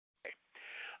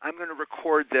I'm going to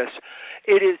record this.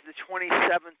 It is the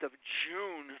 27th of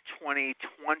June,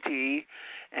 2020,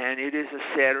 and it is a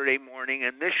Saturday morning,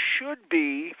 and this should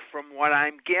be, from what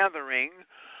I'm gathering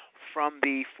from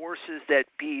the forces that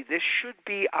be, this should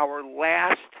be our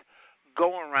last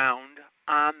go-around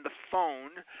on the phone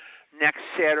next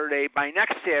Saturday. By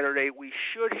next Saturday, we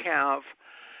should have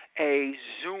a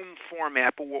Zoom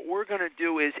format, but what we're going to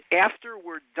do is after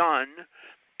we're done,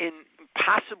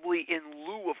 possibly in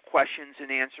lieu of questions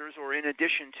and answers or in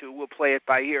addition to, we'll play it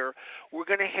by ear, we're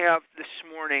going to have this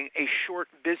morning a short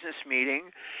business meeting,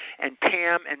 and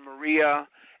Pam and Maria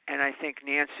and I think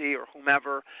Nancy or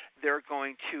whomever, they're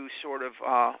going to sort of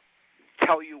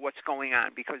tell you what's going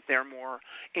on because they're more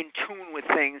in tune with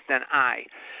things than I.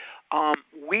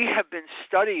 We have been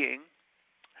studying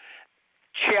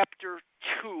Chapter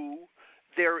 2,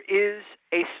 There is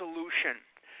a Solution.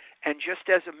 And just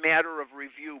as a matter of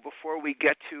review, before we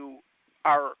get to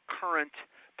our current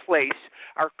place,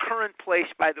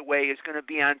 by the way, is going to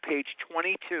be on page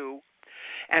 22.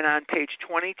 And on page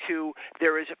 22,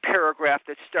 there is a paragraph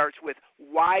that starts with,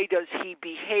 why does he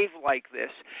behave like this?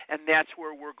 And that's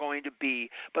where we're going to be.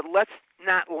 But let's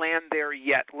not land there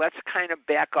yet. Let's kind of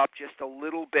back up just a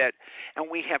little bit.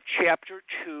 And we have Chapter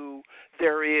 2,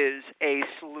 There is a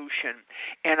Solution.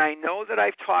 And I know that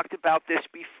I've talked about this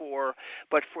before,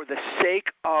 but for the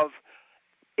sake of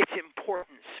its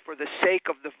importance, for the sake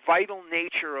of the vital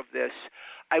nature of this,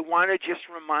 I want to just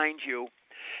remind you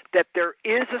that there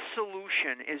is a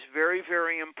solution is very,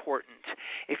 very important.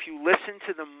 If you listen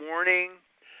to the morning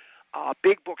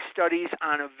Big Book studies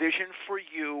on A Vision for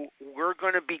You, we're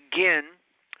going to begin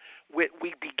with,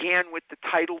 we began with the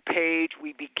title page.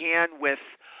 We began with,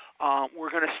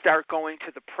 we're going to start going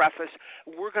to the preface.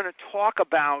 We're going to talk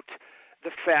about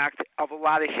the fact of a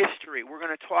lot of history. We're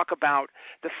going to talk about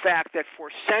the fact that for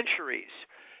centuries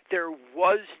there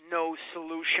was no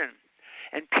solution.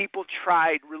 And people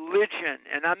tried religion,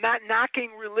 and I'm not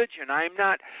knocking religion. I'm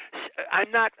not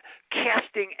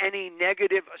casting any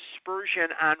negative aspersion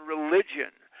on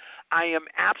religion. I am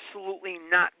absolutely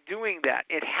not doing that.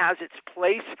 It has its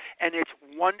place, and it's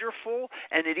wonderful,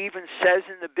 and it even says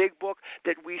in the Big Book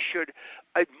that we should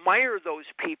admire those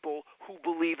people who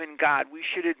believe in God. We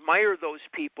should admire those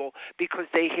people because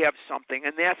they have something,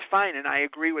 and that's fine, and I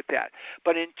agree with that.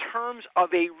 But in terms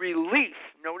of a relief,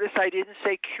 notice I didn't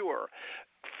say cure,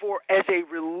 as a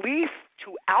relief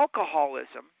to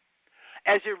alcoholism,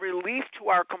 as a relief to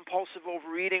our compulsive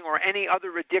overeating or any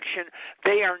other addiction,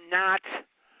 they are not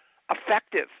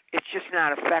effective. It's just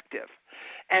not effective.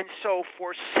 And so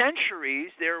for centuries,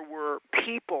 there were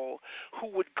people who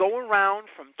would go around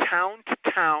from town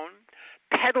to town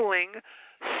peddling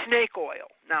snake oil.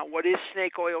 Now, what is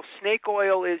snake oil? Snake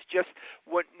oil is just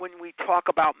when we talk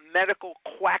about medical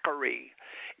quackery,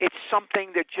 it's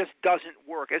something that just doesn't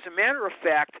work. As a matter of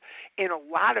fact, in a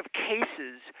lot of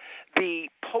cases, the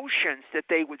potions that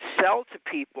they would sell to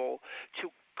people to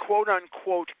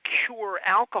quote-unquote cure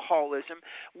alcoholism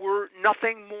were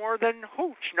nothing more than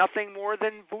hooch, nothing more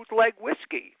than bootleg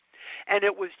whiskey. And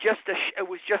it was just a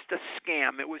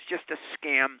scam. It was just a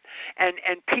scam. And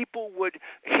people would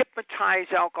hypnotize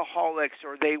alcoholics,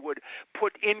 or they would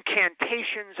put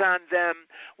incantations on them.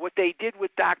 What they did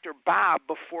with Dr. Bob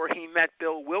before he met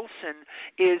Bill Wilson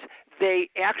is they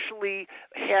actually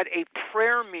had a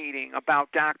prayer meeting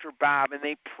about Dr. Bob, and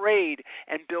they prayed,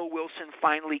 and Bill Wilson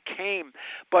finally came.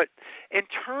 But in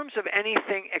terms of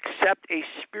anything except a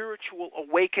spiritual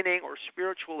awakening or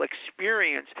spiritual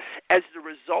experience as the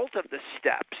result of the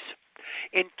steps,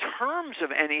 in terms of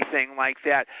anything like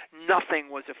that, nothing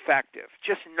was effective.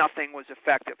 Just nothing was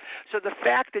effective. So the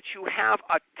fact that you have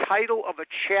a title of a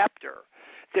chapter,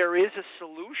 There is a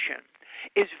Solution,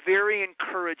 is very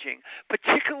encouraging,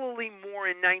 particularly more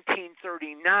in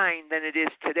 1939 than it is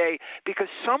today, because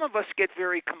some of us get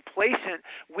very complacent.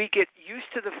 We get used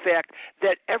to the fact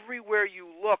that everywhere you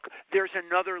look, there's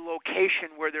another location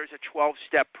where there's a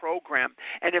 12-step program.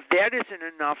 And if that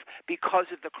isn't enough, because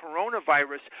of the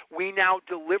coronavirus, we now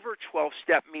deliver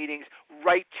 12-step meetings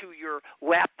right to your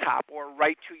laptop or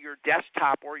right to your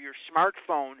desktop or your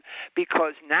smartphone,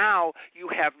 because now you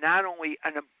have not only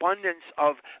an abundance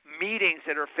of meetings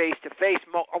that are face-to-face.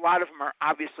 A lot of them are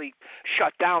obviously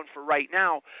shut down for right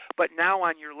now, but now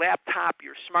on your laptop,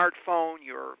 your smartphone,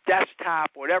 your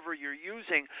desktop, whatever you're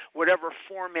using, whatever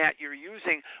format you're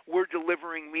using, we're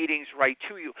delivering meetings right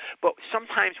to you. But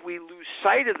sometimes we lose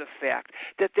sight of the fact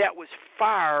that that was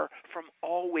far from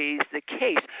always the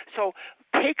case. So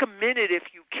take a minute if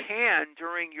you can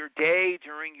during your day,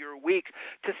 during your week,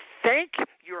 to thank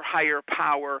your higher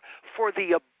power for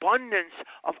the abundance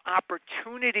of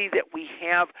opportunity that we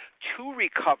have to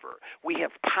recover. We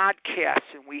have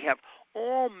podcasts and we have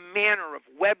all manner of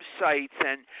websites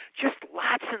and just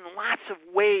lots and lots of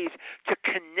ways to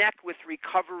connect with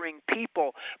recovering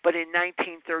people. But in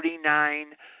 1939,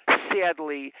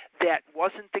 sadly, that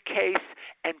wasn't the case.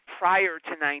 And prior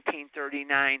to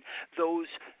 1939, those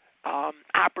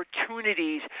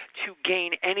opportunities to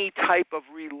gain any type of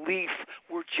relief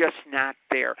were just not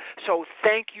there. So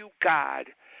thank you, God,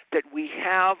 that we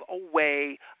have a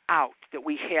way out, that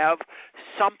we have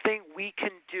something we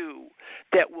can do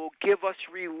that will give us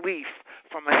relief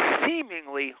from a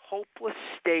seemingly hopeless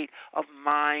state of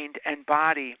mind and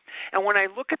body. And when I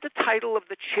look at the title of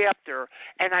the chapter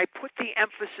and I put the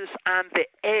emphasis on the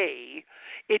A,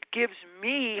 it gives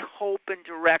me hope and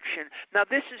direction. Now,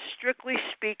 this is strictly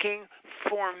speaking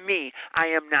for me. I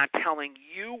am not telling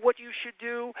you what you should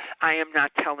do. I am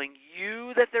not telling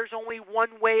you that there's only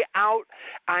one way out.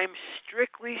 I'm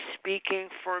strictly speaking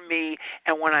for me.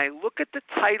 And when I look at the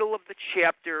title of the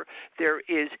chapter, there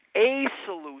is a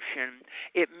solution.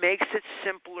 It makes it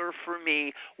simpler for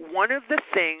me. One of the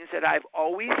things that I've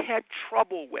always had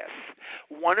trouble with,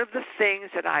 one of the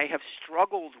things that I have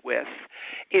struggled with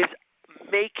is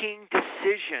making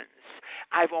decisions.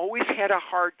 I've always had a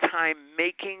hard time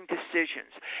making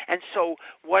decisions. And so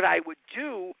what I would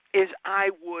do is I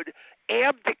would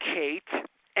abdicate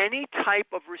any type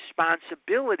of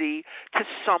responsibility to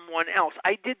someone else.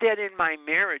 I did that in my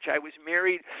marriage. I was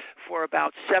married for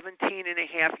about 17 and a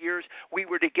half years. We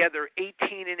were together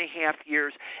 18 and a half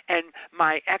years. And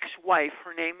my ex-wife,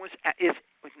 her name is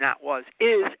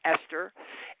Esther,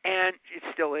 and it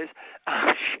still is.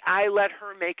 I let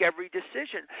her make every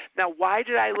decision. Now, why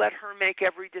did I let her make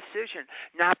every decision?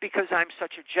 Not because I'm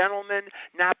such a gentleman,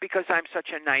 not because I'm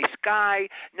such a nice guy,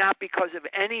 not because of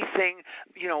anything,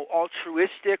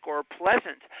 altruistic or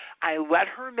pleasant. I let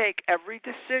her make every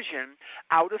decision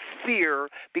out of fear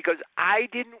because I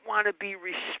didn't want to be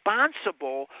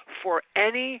responsible for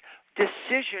any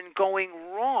decision going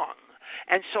wrong.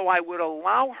 And so I would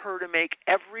allow her to make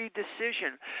every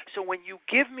decision. So when you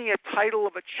give me a title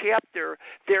of a chapter,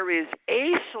 there is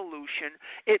a solution.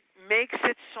 It makes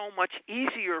it so much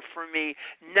easier for me.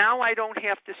 Now I don't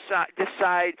have to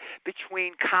decide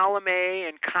between column A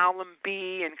and column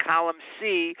B and column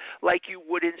C like you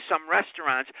would in some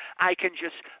restaurants. I can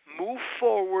just move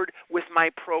forward with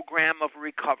my program of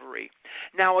recovery.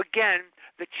 Now again,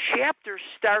 the chapter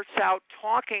starts out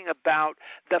talking about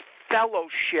the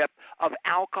fellowship of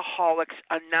Alcoholics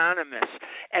Anonymous.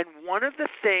 And one of the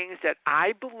things that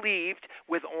I believed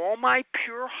with all my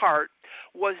pure heart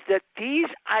was that these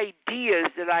ideas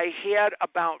that I had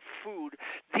about food,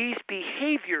 these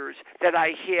behaviors that I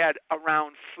had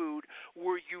around food,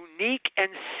 were unique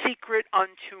and secret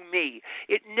unto me.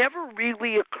 It never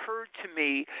really occurred to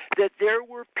me that there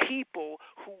were people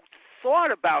who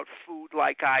thought about food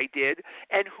like I did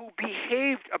and who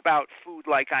behaved about food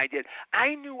like I did.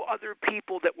 I knew other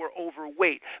people that were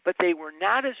overweight, but they were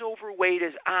not as overweight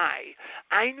as I.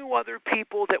 I knew other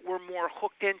people that were more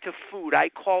hooked into food. I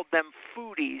called them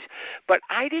foodies, but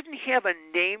I didn't have a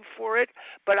name for it,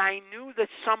 but I knew that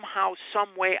somehow, some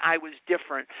way I was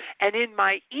different. And in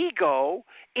my ego,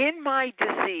 in my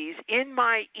disease, in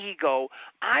my ego,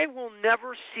 I will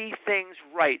never see things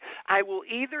right. I will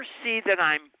either see that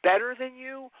I'm better than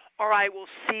you, or I will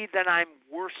see that I'm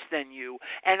worse than you.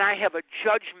 And I have a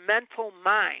judgmental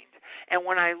mind. And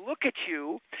when I look at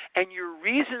you and you're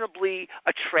reasonably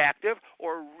attractive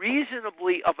or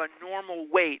reasonably of a normal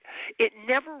weight, it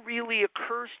never really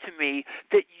occurs to me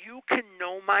that you can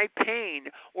know my pain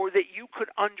or that you could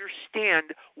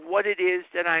understand what it is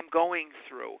that I'm going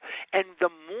through. And the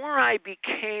more I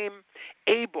became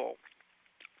able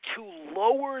to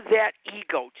lower that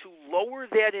ego, to lower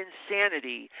that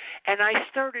insanity, and I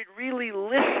started really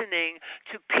listening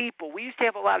to people. We used to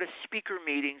have a lot of speaker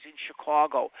meetings in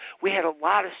Chicago. We had a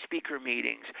lot of speaker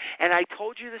meetings, and I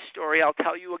told you the story. I'll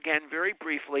tell you again very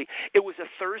briefly. It was a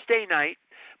Thursday night,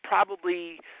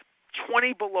 probably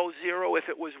 20 below zero if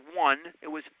it was 1.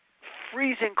 It was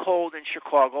freezing cold in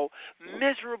Chicago,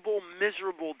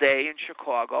 miserable day in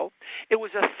Chicago. It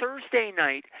was a Thursday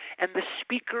night, and the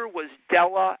speaker was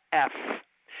Della F.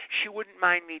 She wouldn't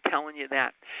mind me telling you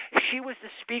that. She was the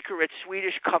speaker at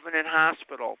Swedish Covenant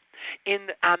Hospital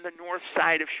on the north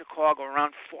side of Chicago,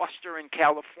 around Foster in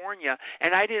California,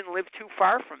 and I didn't live too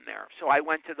far from there, so I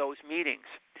went to those meetings.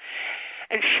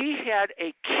 And she had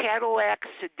a Cadillac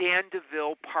Sedan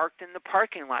DeVille parked in the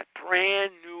parking lot,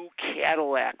 brand new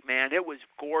Cadillac, man. It was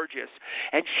gorgeous.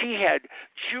 And she had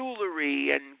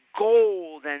jewelry and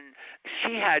gold, and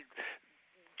she had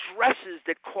dresses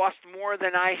that cost more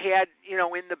than I had,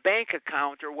 in the bank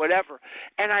account or whatever.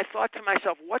 And I thought to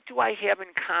myself, what do I have in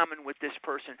common with this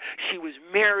person? She was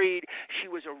married. She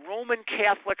was a Roman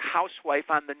Catholic housewife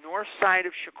on the north side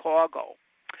of Chicago.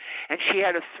 And she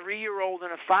had a 3-year-old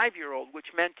and a 5-year-old,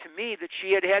 which meant to me that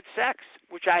she had had sex,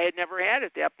 which I had never had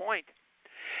at that point.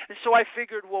 And so I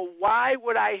figured, well, why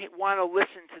would I want to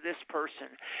listen to this person?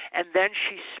 And then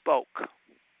she spoke.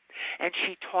 And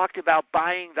she talked about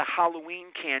buying the Halloween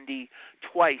candy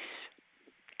twice,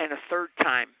 and a third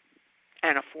time,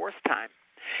 and a fourth time.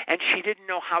 And she didn't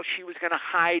know how she was going to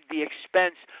hide the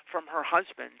expense from her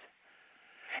husband.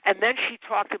 And then she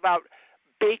talked about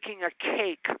baking a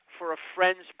cake for a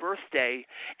friend's birthday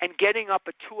and getting up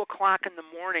at 2 o'clock in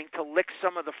the morning to lick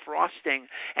some of the frosting,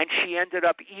 and she ended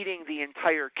up eating the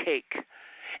entire cake.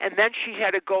 And then she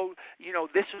had to go,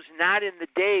 this was not in the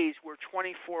days where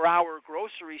 24-hour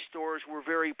grocery stores were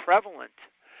very prevalent.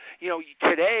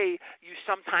 Today you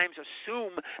sometimes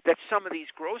assume that some of these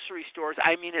grocery stores,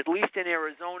 at least in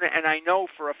Arizona, and I know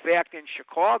for a fact in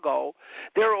Chicago,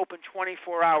 they're open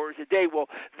 24 hours a day. Well,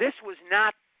 this was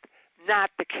not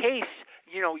the case,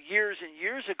 years and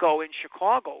years ago in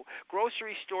Chicago.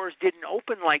 Grocery stores didn't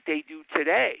open like they do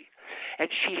today. And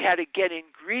she had to get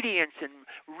ingredients and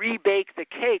rebake the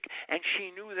cake, and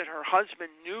she knew that her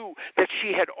husband knew that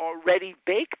she had already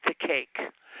baked the cake.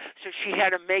 So she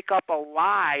had to make up a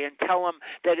lie and tell him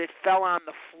that it fell on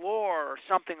the floor or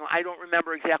something. I don't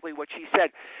remember exactly what she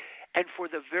said. And for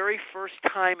the very first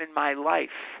time in my life,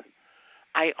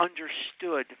 I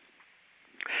understood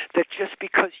that just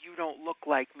because you don't look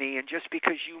like me, and just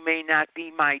because you may not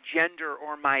be my gender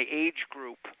or my age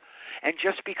group, and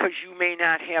just because you may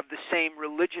not have the same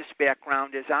religious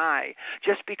background as I,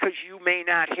 just because you may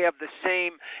not have the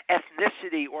same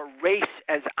ethnicity or race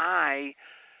as I,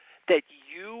 that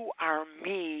you are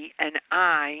me and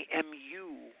I am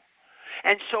you.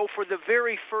 And so for the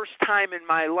very first time in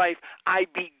my life, I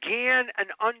began an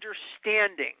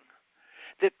understanding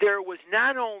that there was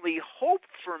not only hope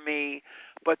for me,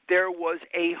 but there was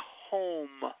a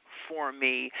home for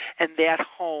me, and that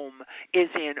home is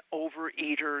in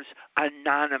Overeaters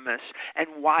Anonymous. And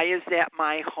why is that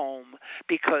my home?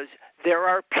 Because there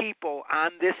are people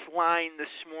on this line this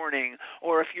morning,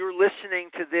 or if you're listening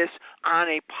to this on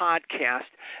a podcast,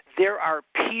 there are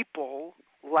people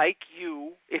like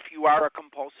you, if you are a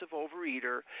compulsive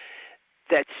overeater,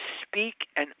 that speak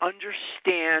and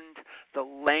understand the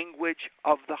language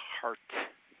of the heart,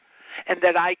 and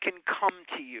that I can come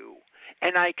to you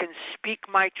and I can speak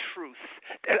my truth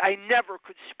that I never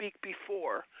could speak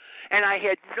before. And I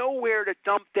had nowhere to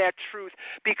dump that truth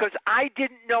because I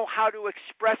didn't know how to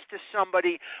express to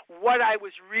somebody what I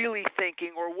was really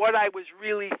thinking or what I was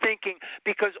really thinking,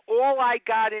 because all I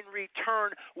got in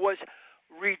return was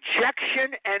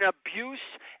rejection and abuse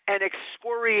and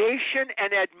excoriation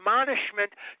and admonishment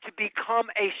to become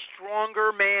a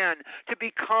stronger man, to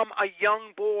become a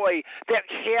young boy that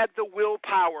had the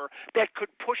willpower, that could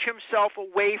push himself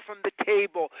away from the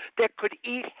table, that could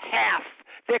eat half,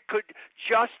 that could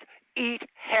just eat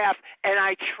half. And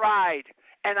I tried,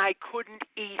 and I couldn't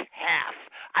eat half.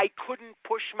 I couldn't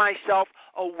push myself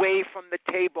away from the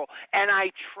table. And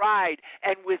I tried,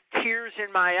 and with tears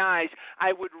in my eyes,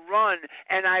 I would run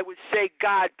and I would say,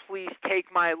 God, please take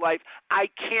my life. I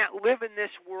can't live in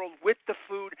this world with the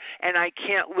food, and I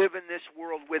can't live in this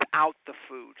world without the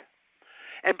food.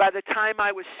 And by the time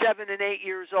I was 7 and 8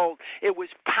 years old, it was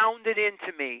pounded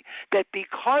into me that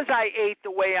because I ate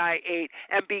the way I ate,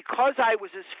 and because I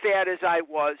was as fat as I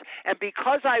was, and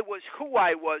because I was who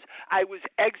I was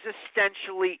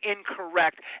existentially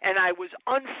incorrect, and I was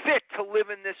unfit to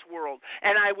live in this world,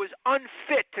 and I was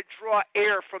unfit to draw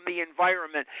air from the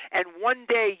environment. And one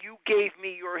day you gave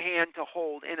me your hand to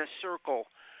hold in a circle,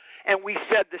 and we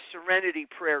said the Serenity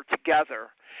Prayer together.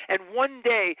 And one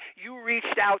day you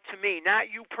reached out to me,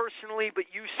 not you personally, but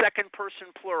you second person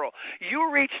plural.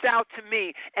 You reached out to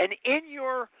me, and in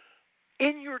your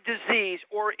disease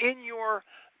or in your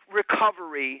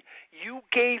recovery, you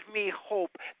gave me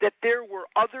hope that there were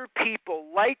other people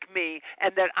like me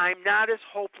and that I'm not as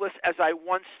hopeless as I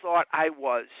once thought I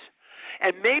was.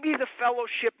 And maybe the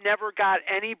fellowship never got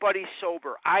anybody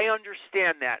sober. I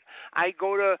understand that. I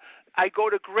go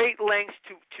to great lengths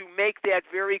to make that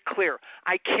very clear.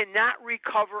 I cannot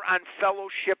recover on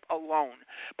fellowship alone.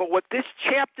 But what this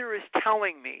chapter is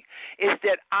telling me is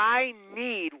that I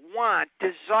need, want,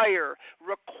 desire,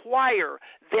 require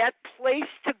that place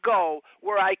to go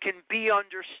where I can be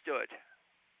understood,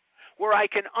 where I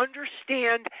can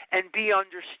understand and be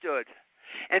understood.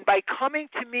 And by coming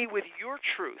to me with your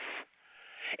truth,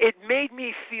 it made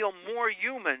me feel more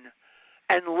human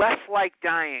and less like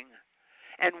dying.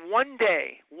 And one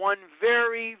day, one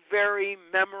very, very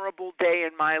memorable day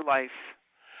in my life,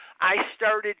 I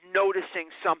started noticing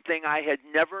something I had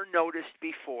never noticed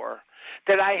before,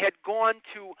 that I had gone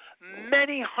to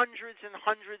many hundreds and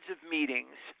hundreds of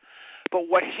meetings. But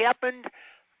what happened,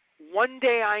 one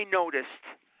day I noticed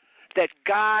that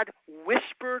God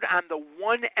whispered on the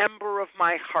one ember of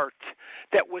my heart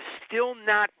that was still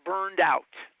not burned out.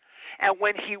 And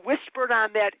when he whispered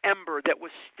on that ember that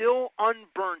was still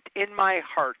unburnt in my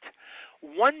heart,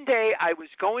 one day I was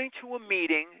going to a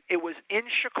meeting. It was in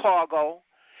Chicago,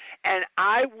 and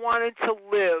I wanted to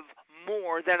live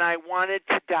more than I wanted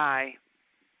to die.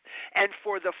 And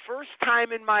for the first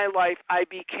time in my life, I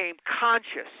became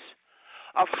conscious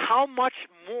of how much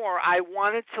more I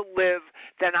wanted to live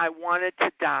than I wanted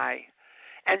to die.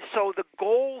 And so the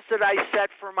goals that I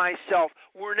set for myself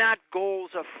were not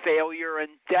goals of failure and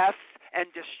death and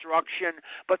destruction,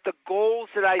 but the goals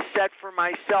that I set for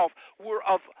myself were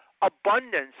of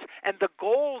abundance. And the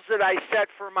goals that I set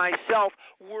for myself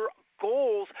were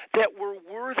goals that were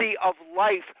worthy of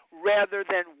life rather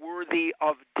than worthy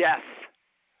of death.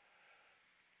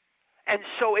 And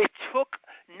so it took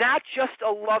not just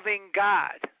a loving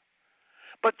God,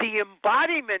 but the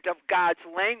embodiment of God's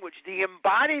language, the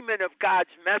embodiment of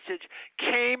God's message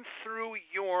came through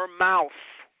your mouth.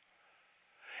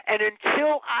 And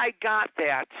until I got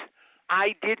that,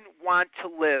 I didn't want to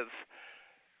live.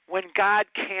 When God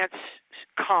can't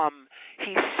come,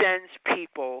 he sends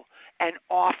people, and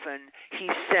often he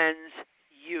sends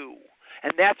you.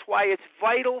 And that's why it's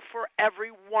vital for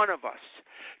every one of us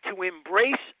to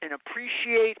embrace and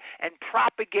appreciate and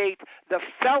propagate the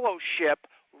fellowship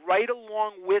right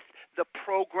along with the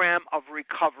program of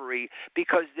recovery,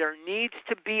 because there needs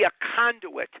to be a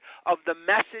conduit of the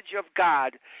message of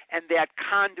God, and that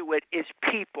conduit is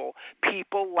people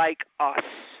like us.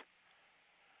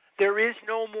 There is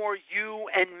no more you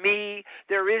and me.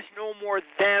 There is no more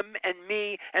them and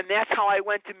me. And that's how I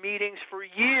went to meetings for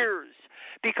years,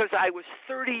 because I was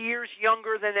 30 years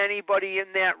younger than anybody in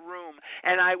that room,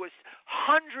 and I was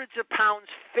hundreds of pounds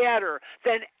fatter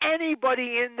than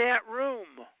anybody in that room.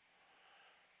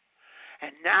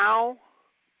 And now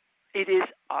it is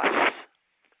us.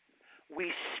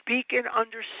 We speak and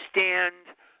understand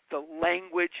the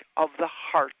language of the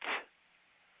heart.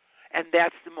 And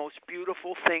that's the most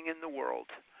beautiful thing in the world.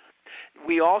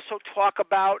 We also talk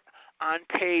about on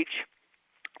page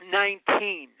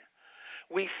 19,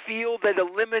 we feel that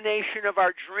elimination of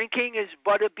our drinking is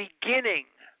but a beginning.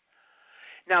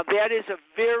 Now that is a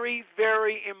very,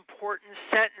 very important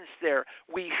sentence there.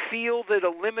 We feel that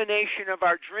elimination of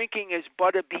our drinking is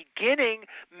but a beginning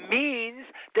means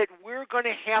that we're going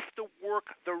to have to work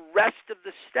the rest of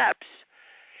the steps.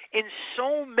 In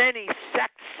so many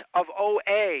sects of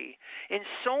OA, in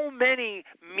so many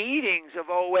meetings of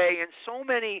OA, in so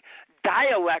many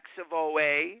dialects of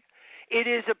OA, it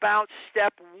is about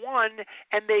step one,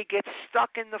 and they get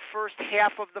stuck in the first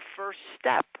half of the first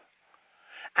step.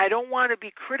 I don't want to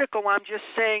be critical. I'm just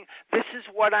saying this is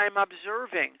what I'm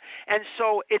observing. And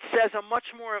so it says a much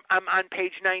more, I'm on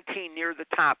page 19 near the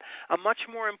top, a much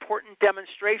more important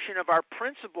demonstration of our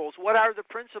principles. What are the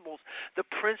principles? The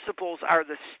principles are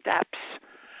the steps.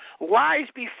 Lies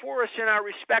before us in our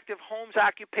respective homes,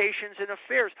 occupations, and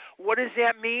affairs. What does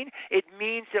that mean? It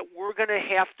means that we're going to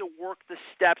have to work the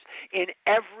steps in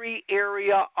every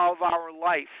area of our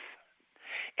life.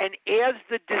 And as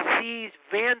the disease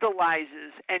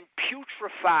vandalizes and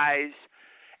putrefies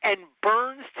and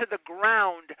burns to the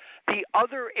ground the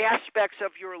other aspects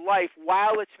of your life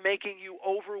while it's making you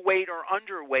overweight or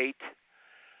underweight,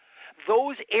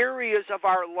 those areas of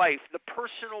our life, the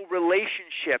personal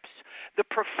relationships, the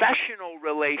professional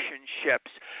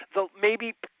relationships, the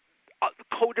maybe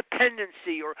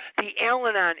codependency or the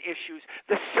Al-Anon issues,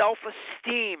 the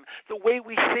self-esteem, the way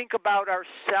we think about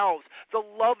ourselves, the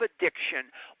love addiction,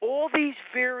 all these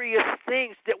various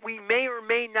things that we may or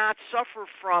may not suffer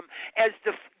from as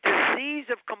the disease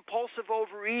of compulsive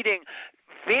overeating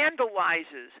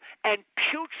vandalizes and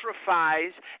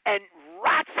putrefies and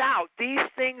rots out these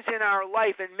things in our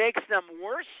life and makes them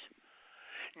worse.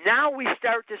 Now we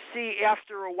start to see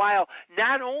after a while,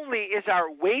 not only is our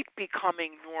weight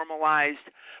becoming normalized,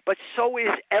 but so is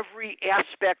every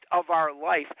aspect of our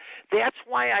life. That's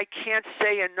why I can't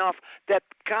say enough that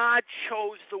God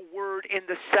chose the word in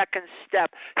the second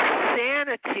step,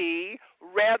 sanity,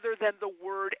 rather than the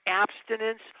word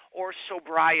abstinence or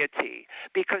sobriety.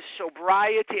 Because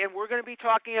sobriety, and we're going to be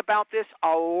talking about this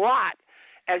a lot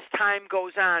as time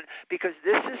goes on, because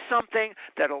this is something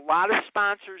that a lot of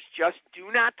sponsors just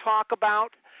do not talk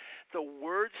about. The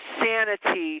word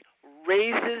sanity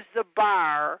raises the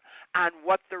bar on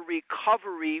what the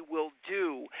recovery will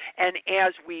do. And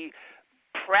as we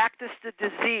practice the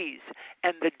disease,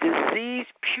 and the disease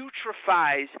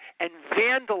putrefies and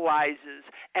vandalizes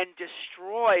and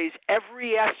destroys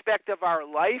every aspect of our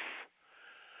life,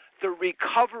 the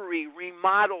recovery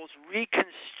remodels,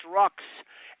 reconstructs,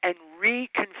 and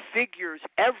reconfigures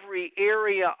every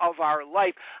area of our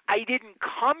life. I didn't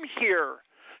come here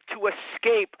to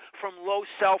escape from low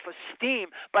self-esteem,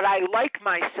 but I like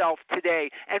myself today.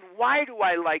 And why do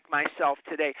I like myself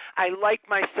today? I like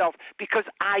myself because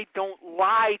I don't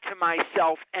lie to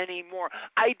myself anymore.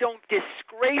 I don't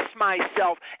disgrace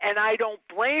myself, and I don't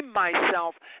blame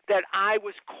myself that I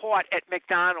was caught at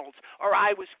McDonald's, or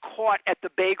I was caught at the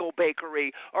bagel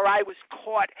bakery, or I was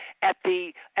caught at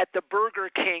the Burger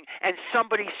King, and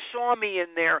somebody saw me in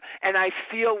there, and I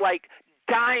feel like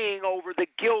dying over the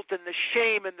guilt and the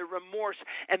shame and the remorse,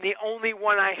 and the only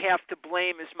one I have to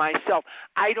blame is myself.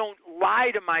 I don't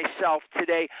lie to myself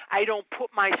today. I don't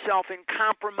put myself in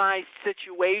compromised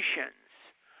situations.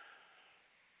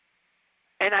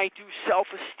 And I do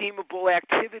self-esteemable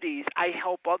activities. I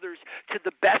help others to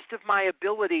the best of my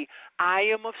ability. I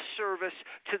am of service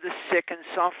to the sick and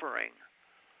suffering.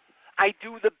 I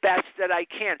do the best that I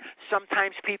can.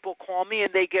 Sometimes people call me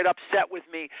and they get upset with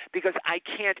me because I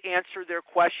can't answer their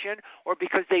question, or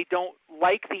because they don't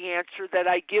like the answer that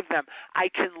I give them. I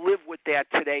can live with that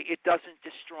today. It doesn't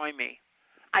destroy me.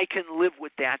 I can live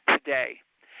with that today.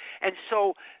 And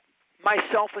so my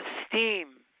self-esteem,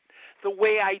 the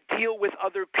way I deal with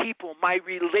other people, my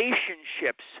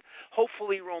relationships,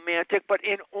 hopefully romantic, but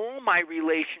in all my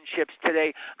relationships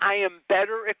today, I am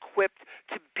better equipped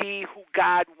to be who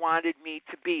God wanted me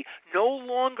to be. No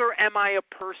longer am I a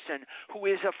person who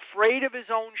is afraid of his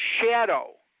own shadow,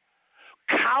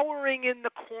 cowering in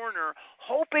the corner,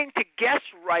 hoping to guess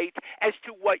right as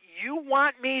to what you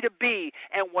want me to be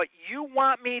and what you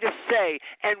want me to say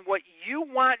and what you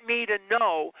want me to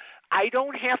know. I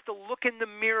don't have to look in the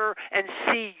mirror and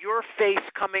see your face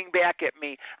coming back at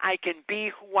me. I can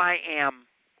be who I am.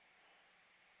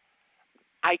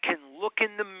 I can look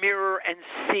in the mirror and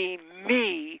see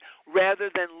me rather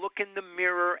than look in the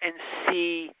mirror and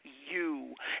see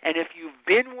you. And if you've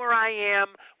been where I am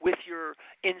with your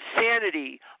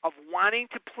insanity of wanting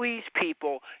to please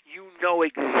people, you know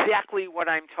exactly what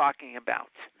I'm talking about.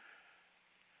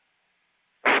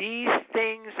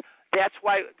 That's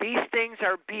why these things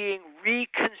are being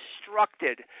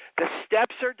reconstructed. The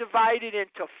steps are divided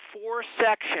into 4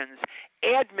 sections.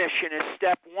 Admission is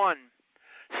step 1.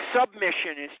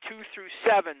 Submission is 2 through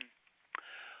 7.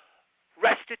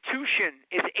 Restitution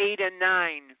is 8 and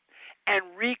 9. And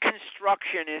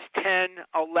reconstruction is 10,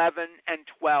 11, and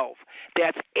 12.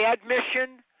 That's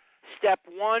admission, step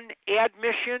 1,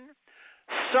 admission.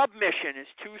 Submission is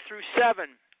 2 through 7.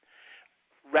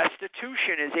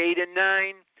 Restitution is 8 and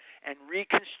 9. And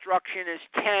reconstruction is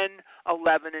 10,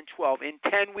 11, and 12.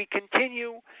 In 10, we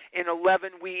continue. In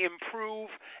 11, we improve.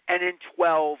 And in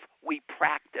 12, we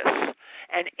practice.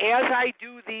 And as I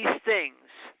do these things,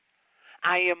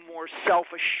 I am more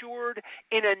self-assured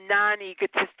in a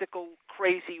non-egotistical,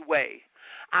 crazy way.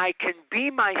 I can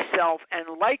be myself and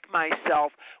like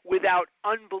myself without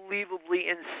unbelievable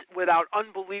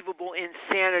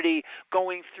insanity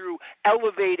going through,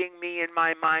 elevating me in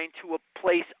my mind to a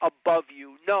place above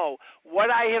you. No, what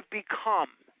I have become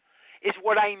is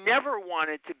what I never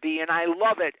wanted to be, and I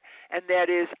love it, and that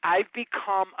is I've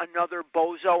become another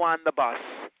bozo on the bus.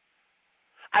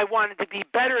 I wanted to be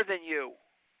better than you.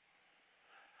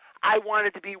 I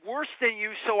wanted to be worse than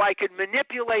you so I could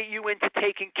manipulate you into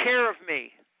taking care of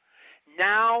me.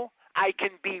 Now I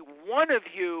can be one of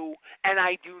you, and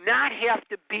I do not have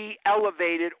to be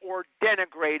elevated or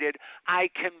denigrated. I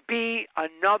can be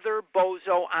another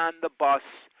bozo on the bus,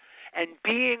 and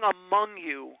being among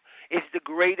you is the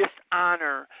greatest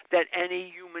honor that any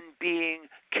human being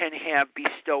can have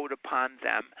bestowed upon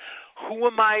them. Who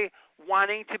am I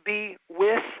wanting to be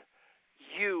with?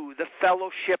 You, the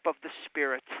fellowship of the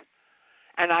Spirit.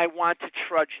 And I want to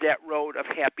trudge that road of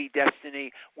happy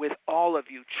destiny with all of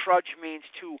you. Trudge means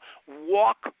to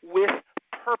walk with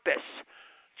purpose.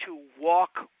 To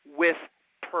walk with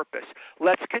purpose.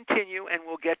 Let's continue, and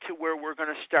we'll get to where we're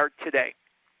going to start today.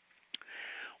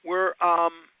 We're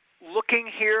looking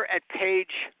here at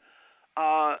page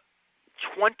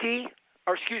 20.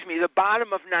 The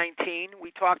bottom of 19.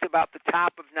 We talked about the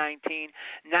top of 19.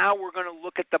 Now we're going to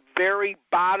look at the very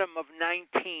bottom of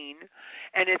 19.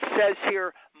 And it says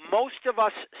here, most of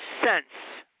us sense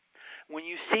When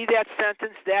you see that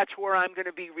sentence, that's where I'm going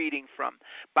to be reading from.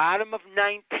 Bottom of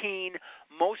 19,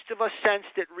 most of us sense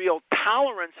that real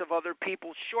tolerance of other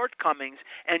people's shortcomings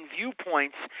and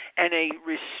viewpoints and a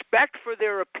respect for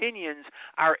their opinions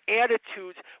are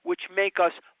attitudes which make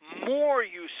us more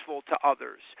useful to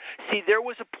others. See, there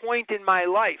was a point in my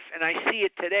life, and I see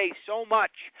it today so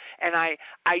much, and I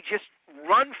just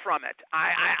run from it.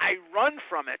 I run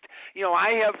from it. You know,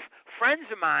 I have friends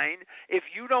of mine, if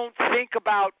you don't think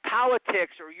about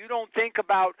politics or you don't think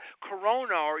about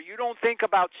corona or you don't think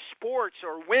about sports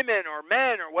or women or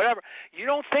men or whatever, you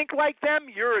don't think like them,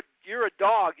 you're a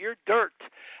dog, you're dirt.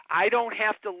 I don't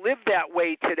have to live that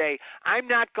way today. I'm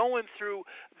not going through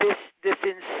this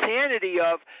insanity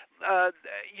of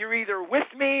you're either with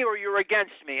me or you're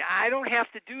against me. I don't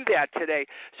have to do that today.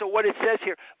 So what it says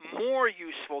here, more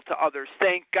useful to others,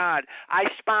 thank God. I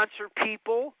sponsor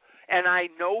people and I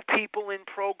know people in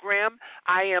program.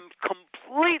 I am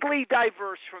completely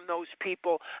diverse from those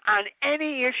people on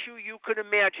any issue you could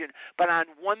imagine. But on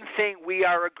one thing we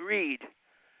are agreed,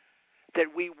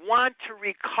 that we want to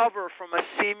recover from a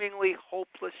seemingly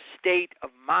hopeless state of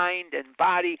mind and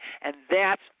body, and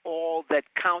that's all that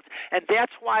counts. And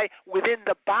that's why within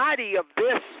the body of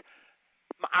this,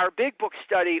 our Big Book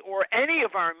study, or any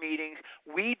of our meetings,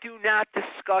 we do not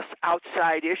discuss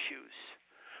outside issues.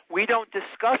 We don't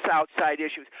discuss outside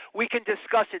issues. We can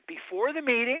discuss it before the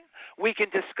meeting, we can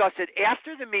discuss it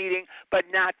after the meeting, but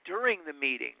not during the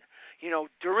meeting. You know,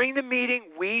 during the meeting,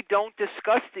 we don't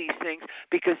discuss these things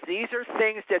because these are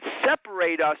things that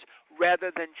separate us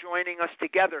rather than joining us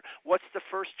together. What's the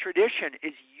first tradition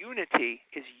is unity,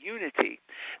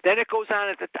 Then it goes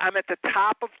on, I'm at the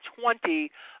top of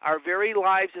 20. Our very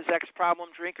lives as ex-problem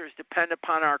drinkers depend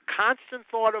upon our constant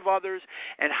thought of others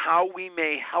and how we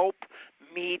may help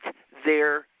meet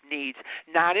their needs.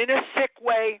 Not in a sick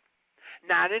way,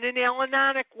 not in an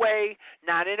Al-Anonic way,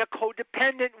 not in a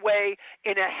codependent way,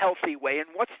 in a healthy way. And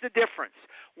what's the difference?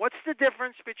 What's the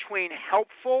difference between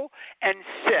helpful and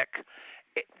sick?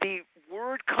 The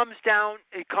word comes down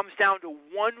to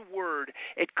one word.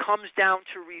 It comes down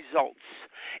to results.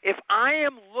 If I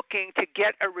am looking to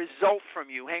get a result from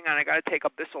you, hang on, I got to take a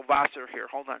Bissell Wasser here.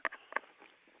 Hold on.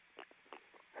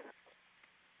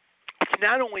 It's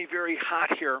not only very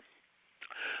hot here,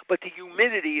 but the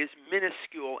humidity is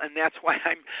minuscule, and that's why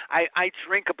I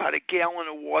drink about a gallon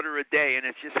of water a day, and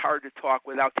it's just hard to talk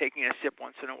without taking a sip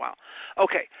once in a while.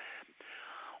 Okay,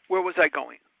 where was I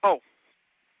going? Oh,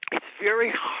 it's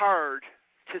very hard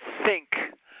to think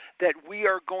that we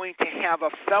are going to have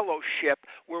a fellowship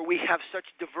where we have such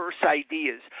diverse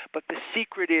ideas, but the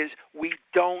secret is we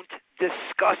don't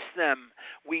discuss them.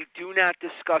 We do not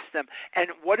discuss them. And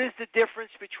what is the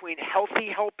difference between healthy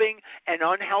helping and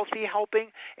unhealthy helping?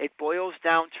 It boils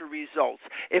down to results.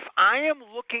 If I am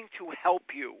looking to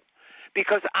help you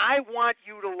because I want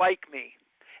you to like me,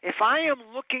 if I am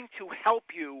looking to help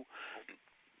you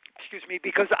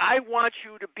because I want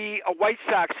you to be a White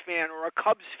Sox fan or a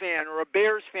Cubs fan or a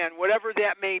Bears fan, whatever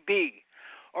that may be,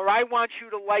 or I want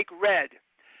you to like red,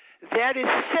 that is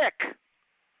sick.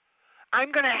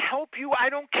 I'm going to help you. I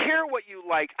don't care what you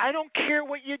like. I don't care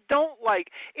what you don't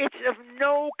like. It's of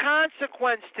no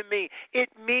consequence to me. It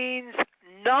means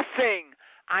nothing.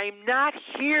 I'm not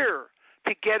here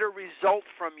to get a result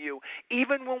from you.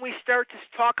 Even when we start to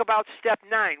talk about step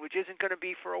 9, which isn't going to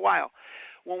be for a while,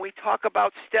 when we talk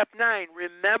about step 9,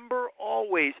 remember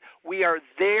always we are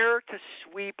there to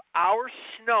sweep our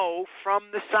snow from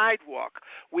the sidewalk.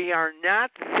 We are not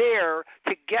there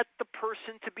to get the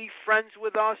person to be friends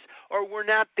with us, or we're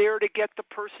not there to get the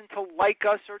person to like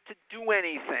us or to do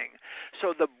anything.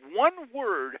 So the one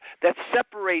word that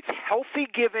separates healthy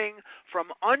giving from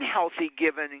unhealthy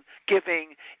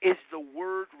giving is the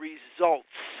word results.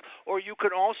 Or you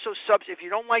can also if you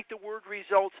don't like the word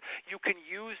results, you can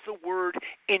use the word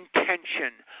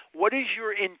intention. What is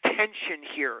your intention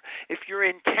here? If your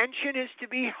intention is to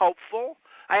be helpful,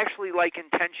 I actually like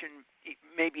intention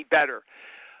maybe better.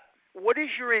 What is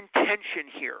your intention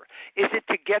here? Is it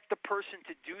to get the person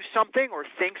to do something or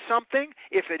think something?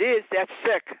 If it is, that's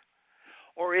sick.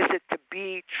 Or is it to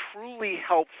be truly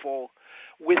helpful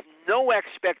with no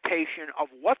expectation of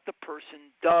what the person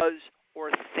does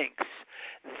or thinks?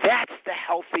 That's the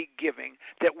healthy giving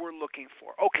that we're looking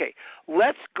for. Okay,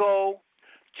 let's go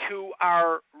to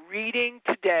our reading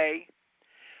today.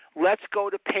 Let's go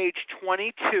to page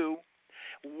 22.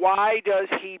 Why does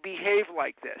he behave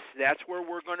like this? That's where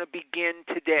we're going to begin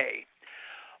today.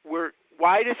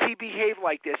 Why does he behave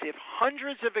like this? If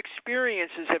hundreds of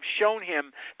experiences have shown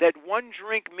him that one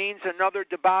drink means another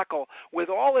debacle, with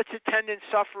all its attendant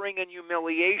suffering and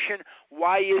humiliation,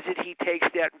 why is it he takes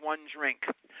that one drink?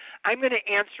 I'm going to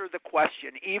answer the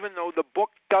question, even though the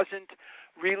book doesn't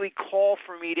really call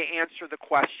for me to answer the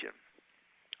question.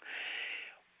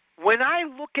 When I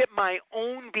look at my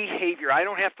own behavior, I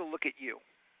don't have to look at you,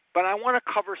 but I want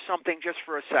to cover something just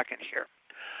for a second here.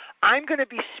 I'm going to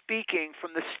be speaking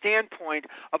from the standpoint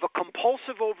of a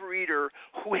compulsive overeater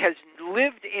who has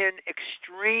lived in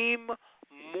extreme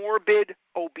morbid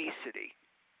obesity.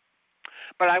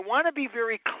 But I want to be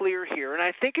very clear here, and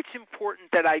I think it's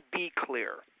important that I be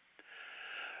clear.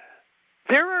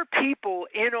 There are people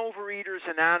in Overeaters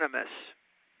Anonymous,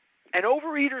 and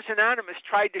Overeaters Anonymous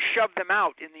tried to shove them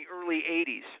out in the early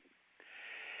 80s,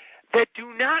 that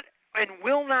do not and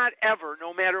will not ever,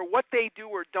 no matter what they do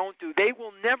or don't do, they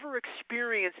will never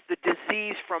experience the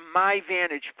disease from my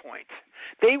vantage point.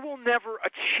 They will never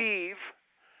achieve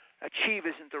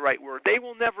isn't the right word, they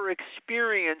will never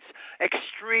experience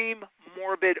extreme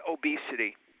morbid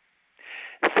obesity.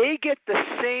 They get the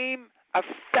same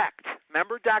effect.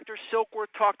 Remember Dr.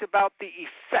 Silkworth talked about the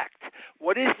effect.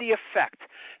 What is the effect?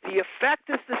 The effect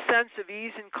is the sense of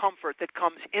ease and comfort that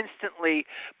comes instantly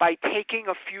by taking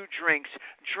a few drinks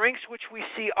which we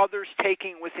see others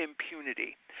taking with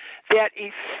impunity. That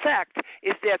effect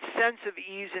is that sense of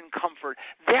ease and comfort.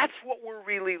 That's what we're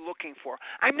really looking for.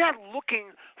 I'm not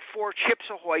looking for Chips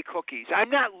Ahoy cookies. I'm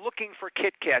not looking for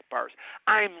Kit Kat bars.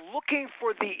 I'm looking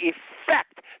for the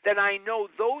effect that I know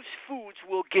those foods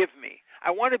will give me.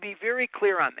 I want to be very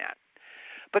clear on that.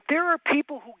 But there are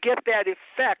people who get that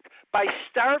effect by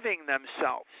starving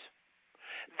themselves.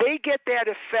 They get that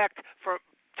effect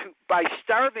by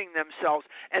starving themselves,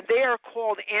 and they are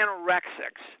called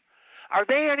anorexics. Are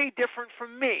they any different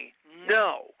from me?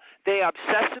 No. They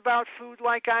obsess about food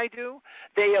like I do.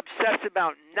 They obsess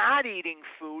about not eating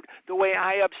food the way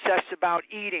I obsess about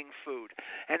eating food.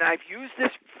 And I've used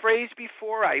this phrase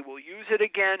before. I will use it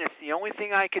again. It's the only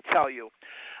thing I could tell you.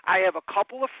 I have a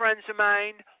couple of friends of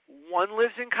mine. One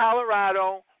lives in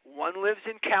Colorado. One lives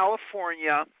in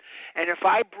California. And if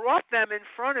I brought them in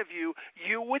front of you,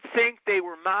 you would think they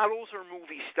were models or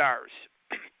movie stars.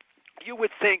 You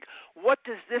would think, what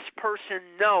does this person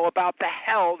know about the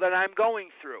hell that I'm going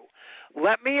through?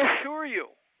 Let me assure you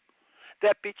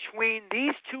that between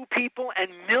these two people and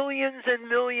millions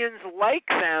like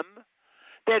them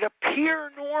that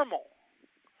appear normal,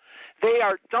 they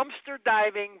are dumpster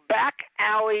diving, back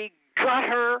alley,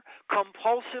 gutter,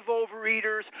 compulsive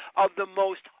overeaters of the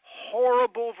most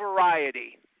horrible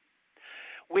variety.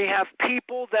 We have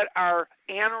people that are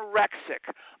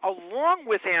anorexic. Along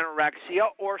with anorexia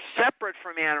or separate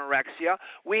from anorexia,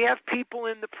 we have people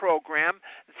in the program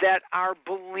that are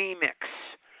bulimics.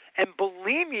 And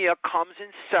bulimia comes in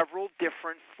several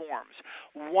different forms.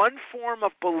 One form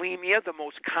of bulimia, the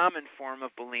most common form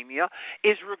of bulimia,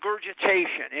 is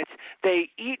regurgitation. They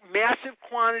eat massive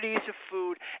quantities of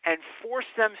food and force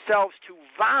themselves to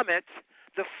vomit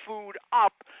the food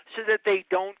up so that they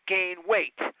don't gain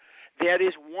weight. That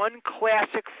is one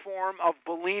classic form of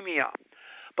bulimia.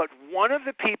 But one of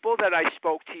the people that I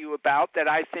spoke to you about that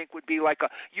I think would be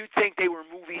you'd think they were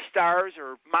movie stars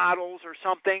or models or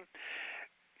something,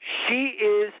 she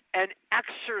is an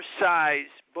exercise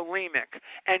bulimic.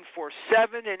 And for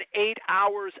 7 and 8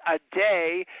 hours a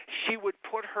day, she would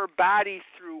put her body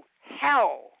through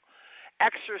hell,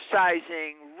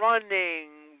 exercising, running,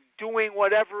 doing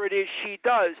whatever it is she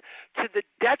does, to the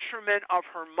detriment of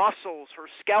her muscles, her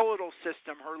skeletal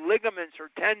system, her ligaments, her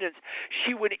tendons.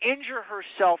 She would injure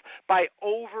herself by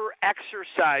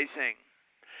over-exercising.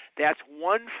 That's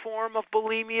one form of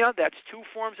bulimia. That's two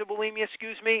forms of bulimia,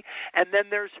 and then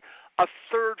there's a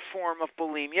third form of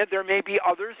bulimia. There may be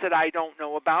others that I don't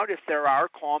know about. If there are,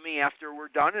 call me after we're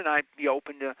done, and I'd be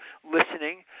open to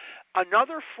listening.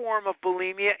 Another form of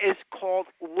bulimia is called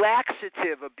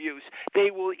laxative abuse.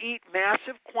 They will eat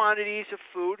massive quantities of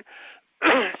food,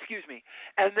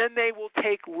 and then they will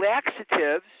take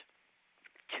laxatives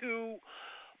to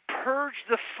purge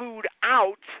the food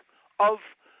out of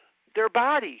their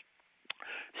body.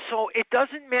 So it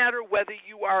doesn't matter whether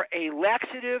you are a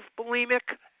laxative bulimic,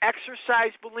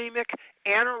 exercise bulimic,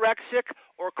 anorexic,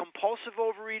 or compulsive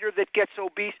overeater that gets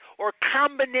obese, or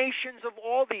combinations of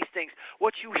all these things.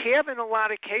 What you have in a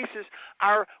lot of cases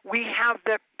we have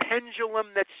the pendulum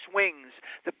that swings.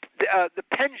 The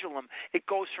pendulum, it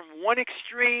goes from one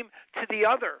extreme to the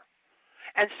other.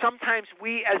 And sometimes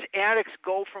we as addicts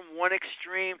go from one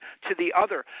extreme to the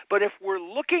other. But if we're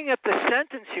looking at the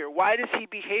sentence here, why does he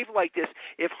behave like this?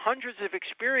 If hundreds of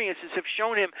experiences have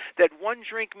shown him that one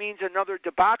drink means another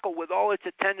debacle with all its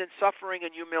attendant suffering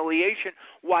and humiliation,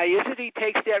 why is it he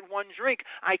takes that one drink?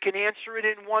 I can answer it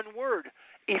in one word: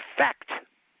 effect.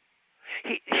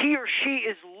 He or she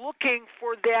is looking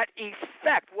for that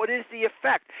effect. What is the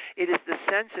effect? It is the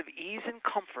sense of ease and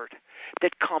comfort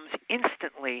that comes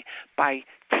instantly by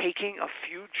taking a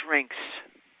few drinks.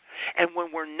 And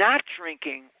when we're not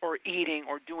drinking or eating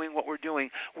or doing what we're doing,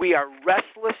 we are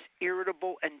restless,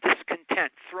 irritable, and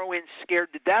discontent. Throw in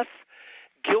scared to death,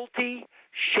 guilty,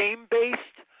 shame-based,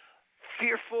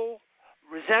 fearful,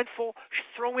 resentful.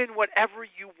 Throw in whatever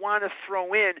you want to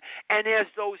throw in. And as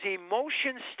those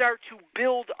emotions start to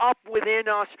build up within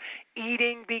us,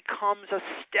 eating becomes a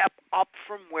step up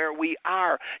from where we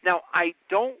are. Now, I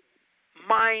don't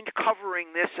mind covering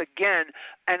this again,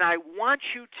 and I want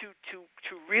you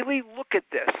to really look at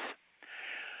this.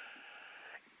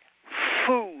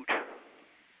 Food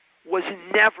was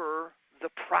never the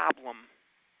problem.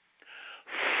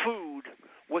 Food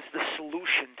was the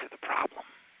solution to the problem.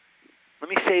 Let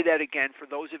me say that again for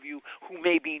those of you who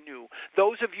may be new.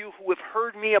 Those of you who have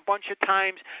heard me a bunch of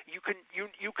times, you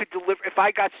could deliver. If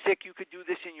I got sick, you could do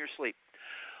this in your sleep.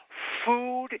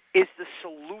 Food is the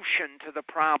solution to the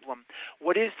problem.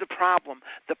 What is the problem?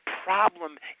 The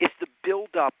problem is the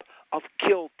buildup of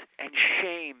guilt and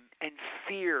shame and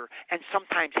fear and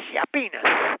sometimes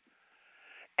happiness.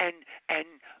 And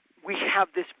we have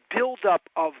this buildup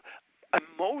of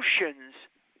emotions,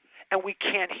 and we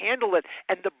can't handle it.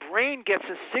 And the brain gets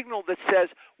a signal that says,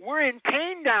 we're in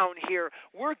pain down here.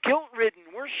 We're guilt-ridden.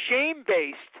 We're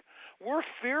shame-based. We're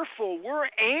fearful. We're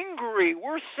angry.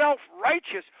 We're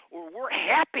self-righteous. Or we're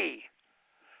happy.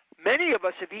 Many of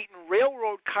us have eaten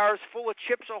railroad cars full of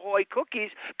Chips Ahoy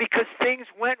cookies because things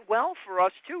went well for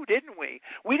us too, didn't we?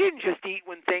 We didn't just eat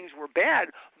when things were bad.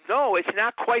 No, it's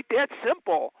not quite that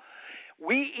simple.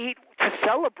 We eat to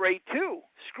celebrate too.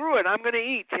 Screw it, I'm going to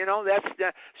eat.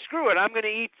 Screw it, I'm going to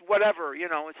eat whatever.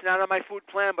 It's not on my food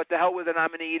plan, but the hell with it, I'm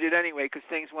going to eat it anyway because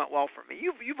things went well for me.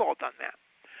 You've all done that.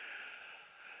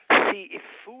 See, if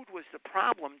food was the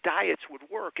problem, diets would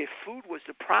work. If food was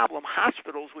the problem,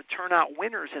 hospitals would turn out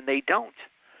winners, and they don't.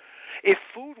 If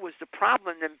food was the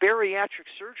problem, then bariatric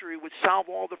surgery would solve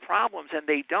all the problems, and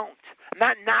they don't. I'm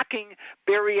not knocking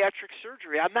bariatric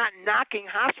surgery. I'm not knocking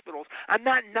hospitals. I'm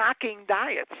not knocking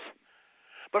diets.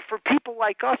 But for people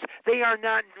like us, they are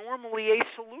not normally a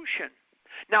solution.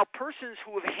 Now, persons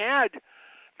who have had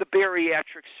the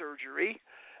bariatric surgery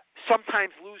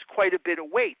sometimes lose quite a bit of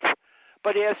weight.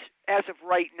 But as of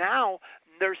right now,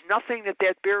 there's nothing that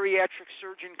bariatric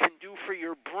surgeon can do for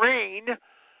your brain,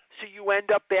 so you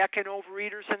end up back in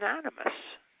Overeaters Anonymous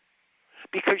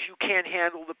because you can't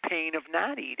handle the pain of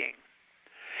not eating.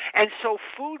 And so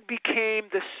food became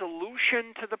the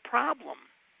solution to the problem.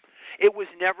 It was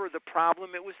never the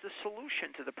problem, it was the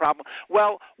solution to the problem.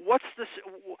 Well, what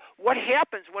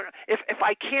happens if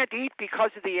I can't eat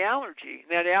because of the allergy?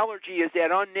 That allergy is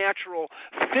that unnatural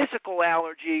physical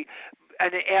allergy,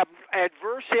 an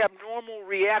adverse abnormal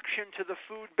reaction to the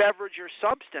food, beverage, or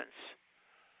substance.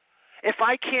 If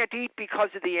I can't eat because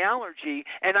of the allergy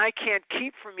and I can't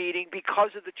keep from eating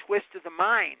because of the twist of the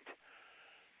mind,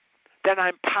 then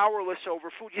I'm powerless over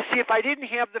food. You see, if I didn't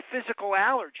have the physical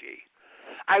allergy,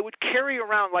 I would carry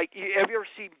around, like, have you ever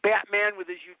seen Batman with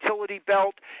his utility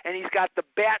belt and he's got the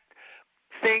bat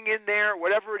thing in there,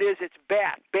 whatever it is, it's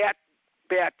bat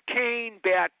cane,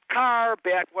 bat car,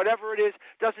 bat whatever it is,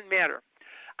 doesn't matter.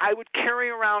 I would carry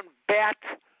around bat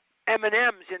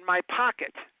M&Ms in my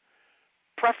pocket,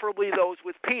 preferably those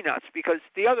with peanuts, because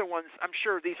the other ones, I'm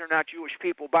sure these are not Jewish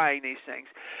people buying these things,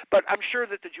 but I'm sure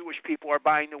that the Jewish people are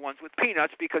buying the ones with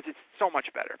peanuts because it's so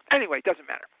much better. Anyway, it doesn't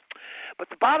matter. But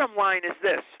the bottom line is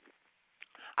this.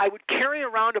 I would carry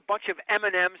around a bunch of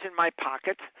M&Ms in my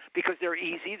pocket because they're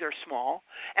easy, they're small,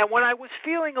 and when I was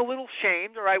feeling a little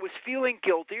shamed, or I was feeling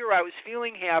guilty, or I was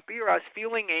feeling happy, or I was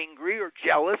feeling angry or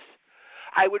jealous,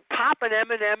 I would pop an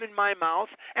M&M in my mouth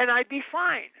and I'd be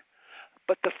fine.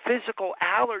 But the physical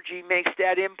allergy makes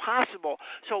that impossible.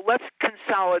 So let's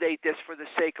consolidate this for the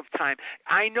sake of time.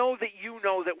 I know that you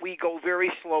know that we go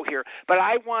very slow here, but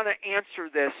I want to answer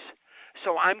this.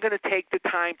 So I'm going to take the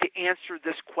time to answer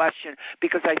this question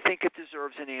because I think it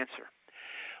deserves an answer.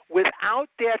 Without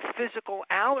that physical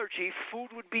allergy, food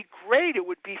would be great. It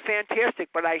would be fantastic,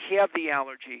 but I have the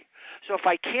allergy. So if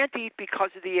I can't eat because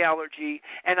of the allergy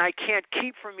and I can't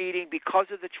keep from eating because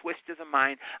of the twist of the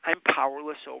mind, I'm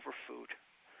powerless over food.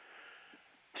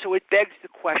 So it begs the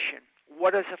question,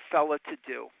 what is a fella to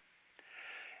do?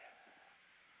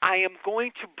 I am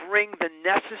going to bring the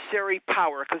necessary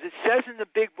power, because it says in the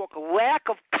big book, lack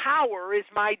of power is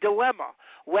my dilemma.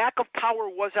 Lack of power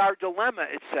was our dilemma,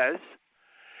 it says.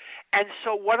 And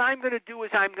so what I'm going to do is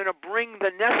I'm going to bring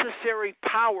the necessary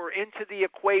power into the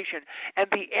equation. And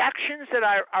the actions that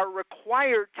are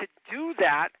required to do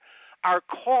that are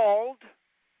called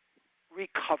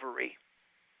recovery.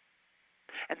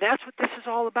 And that's what this is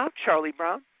all about, Charlie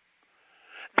Brown.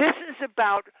 This is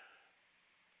about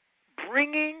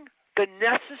bringing the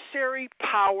necessary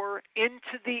power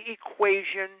into the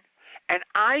equation, and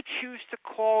I choose to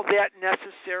call that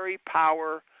necessary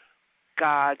power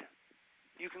God.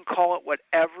 You can call it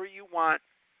whatever you want.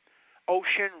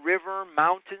 Ocean, river,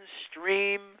 mountain,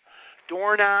 stream,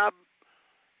 doorknob.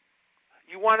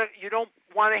 You don't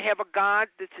want to have a God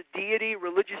that's a deity,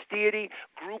 religious deity,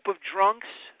 group of drunks,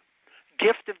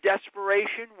 gift of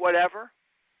desperation, whatever.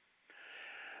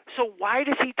 So why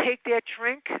does he take that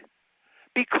drink?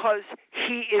 Because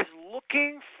he is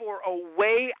looking for a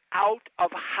way out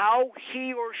of how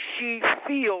he or she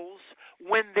feels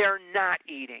when they're not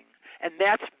eating. And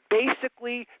that's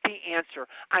basically the answer.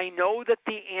 I know that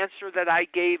the answer that I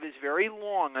gave is very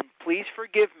long, and please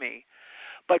forgive me,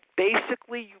 but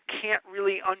basically you can't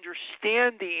really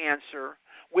understand the answer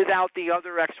without the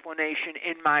other explanation,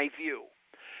 in my view.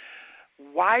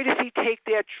 Why does he take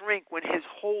that drink when his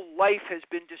whole life has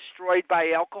been destroyed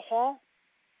by alcohol?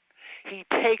 He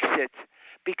takes it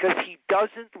because he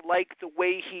doesn't like the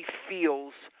way he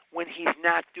feels when he's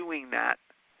not doing that.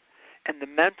 And the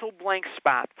mental blank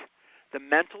spot, the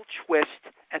mental twist,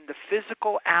 and the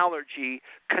physical allergy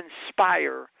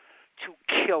conspire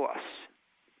to kill us.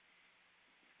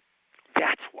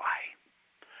 That's why.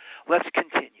 Let's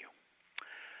continue.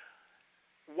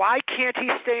 Why can't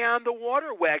he stay on the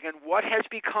water wagon? What has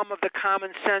become of the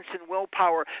common sense and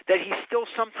willpower that he still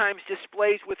sometimes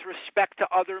displays with respect to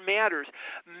other matters?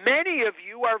 Many of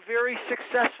you are very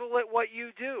successful at what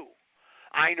you do.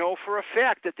 I know for a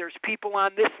fact that there's people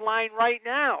on this line right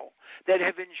now that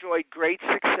have enjoyed great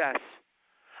success.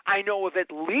 I know of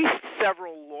at least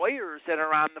several lawyers that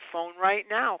are on the phone right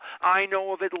now. I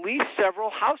know of at least several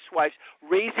housewives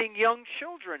raising young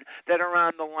children that are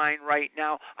on the line right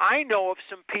now. I know of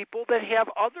some people that have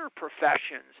other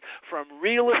professions, from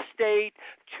real estate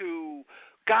to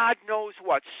God knows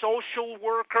what, social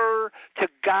worker, to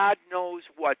God knows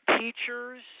what,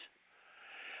 teachers.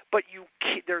 But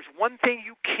there's one thing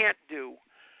you can't do.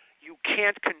 You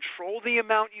can't control the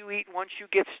amount you eat once you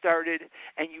get started,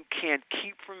 and you can't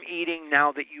keep from eating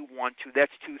now that you want to.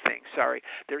 That's two things, sorry.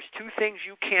 There's two things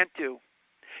you can't do.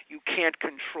 You can't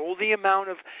control the amount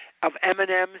of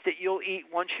M&Ms that you'll eat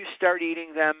once you start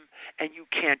eating them, and you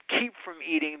can't keep from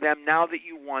eating them now that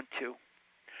you want to.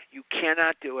 You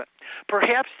cannot do it.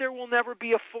 Perhaps there will never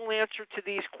be a full answer to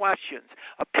these questions.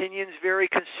 Opinions vary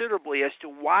considerably as to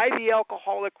why the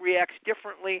alcoholic reacts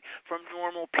differently from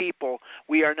normal people.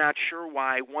 We are not sure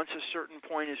why. Once a certain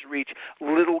point is reached,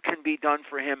 little can be done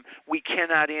for him. We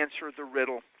cannot answer the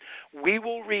riddle. We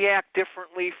will react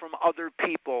differently from other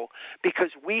people because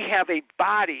we have a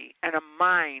body and a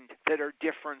mind that are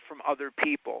different from other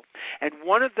people. And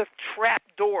one of the trap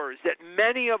doors that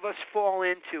many of us fall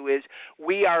into is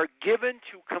we are given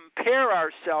to compare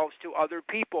ourselves to other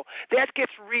people. That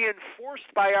gets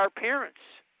reinforced by our parents.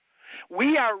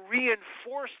 We are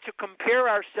reinforced to compare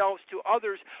ourselves to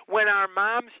others when our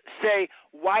moms say,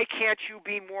 why can't you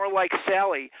be more like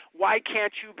Sally? Why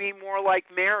can't you be more like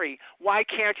Mary? Why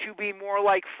can't you be more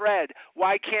like Fred?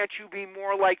 Why can't you be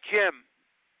more like Jim?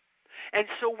 And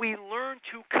so we learn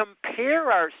to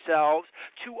compare ourselves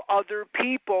to other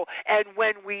people, and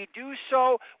when we do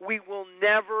so, we will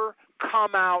never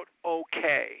come out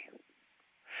okay.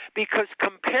 Because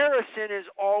comparison is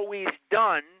always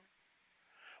done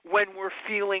when we're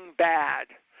feeling bad.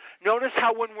 Notice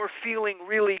how when we're feeling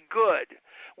really good,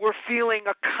 we're feeling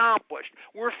accomplished,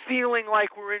 we're feeling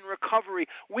like we're in recovery,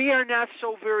 we are not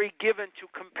so very given to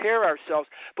compare ourselves,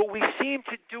 but we seem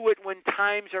to do it when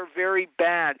times are very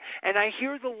bad. And I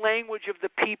hear the language of the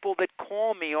people that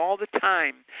call me all the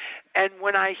time, and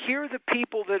when I hear the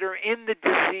people that are in the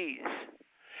disease,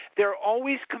 they're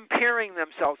always comparing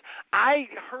themselves. I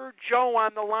heard Joe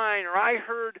on the line, or I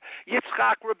heard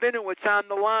Yitzchak Rabinowitz on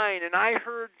the line, and I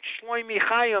heard Shlomi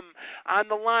Chaim on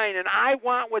the line, and I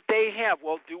want what they have.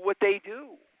 Well, do what they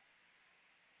do.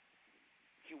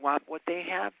 You want what they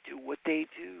have? Do what they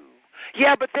do.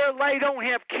 Yeah, but they don't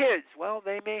have kids. Well,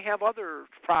 they may have other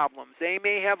problems. They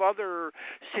may have other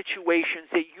situations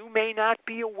that you may not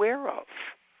be aware of.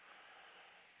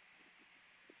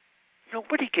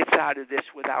 Nobody gets out of this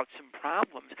without some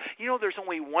problems. You know, there's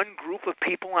only one group of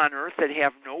people on earth that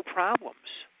have no problems.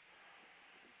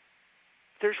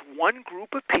 there's one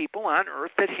group of people on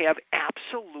earth that have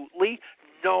absolutely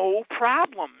no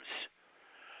problems.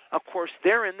 Of course,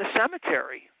 they're in the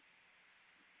cemetery.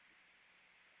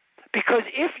 Because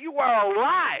if you are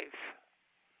alive,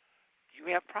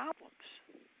 you have problems.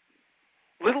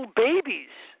 Little babies,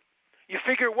 you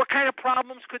figure, what kind of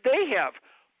problems could they have?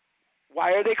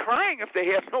 Why are they crying if they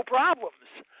have no problems?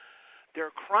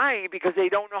 They're crying because they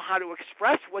don't know how to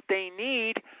express what they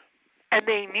need, and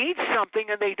they need something,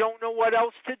 and they don't know what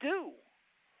else to do.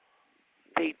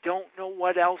 They don't know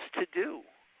what else to do.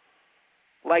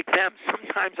 Like them,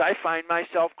 sometimes I find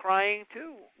myself crying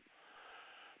too.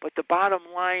 But the bottom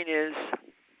line is,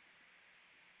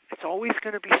 it's always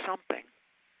going to be something.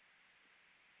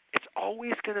 It's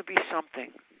always going to be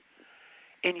something.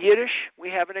 In Yiddish, we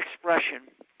have an expression,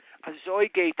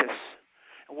 azoigatus.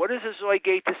 And what does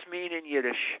azoigatus mean in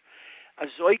Yiddish?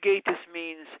 Azoigatus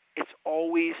means it's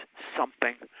always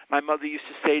something. My mother used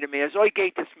to say to me,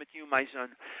 azoigatus mit you, my son.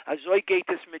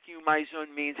 Azoigatus mit you, my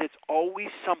son means it's always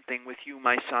something with you,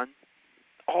 my son.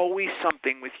 Always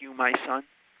something with you, my son.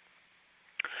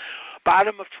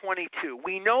 Bottom of 22.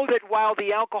 We know that while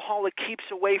the alcoholic keeps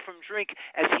away from drink,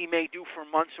 as he may do for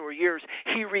months or years,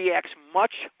 he reacts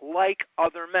much like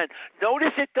other men.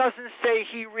 Notice it doesn't say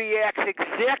he reacts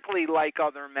exactly like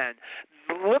other men.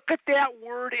 Look at that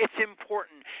word. It's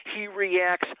important. He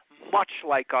reacts much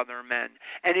like other men.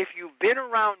 And if you've been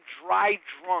around dry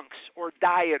drunks or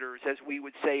dieters, as we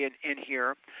would say in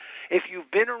here, if you've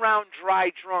been around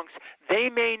dry drunks, they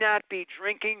may not be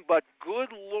drinking, but good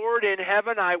Lord in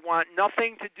heaven, I want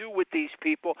nothing to do with these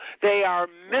people. They are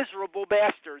miserable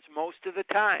bastards most of the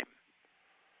time.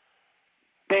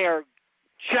 They are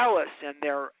jealous, and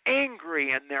they're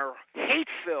angry, and they're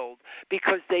hate-filled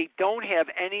because they don't have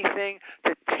anything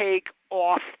to take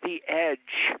off the edge.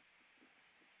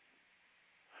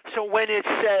 So when it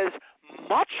says,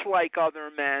 much like other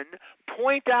men,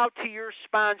 point out to your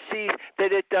sponsees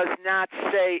that it does not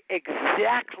say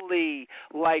exactly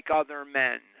like other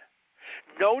men.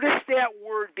 Notice that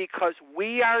word, because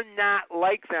we are not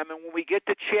like them. And when we get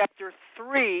to chapter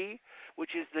 3,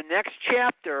 which is the next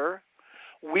chapter,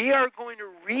 we are going to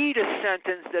read a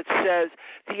sentence that says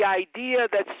the idea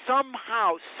that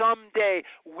somehow, someday,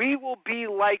 we will be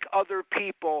like other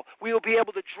people, we will be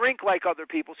able to drink like other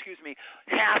people,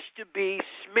 has to be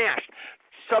smashed.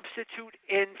 Substitute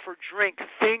in for drink,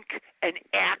 think and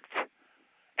act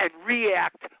and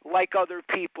react like other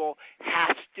people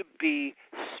has to be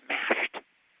smashed.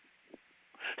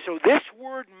 So this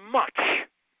word much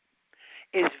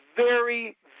is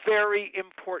very, very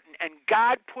important, and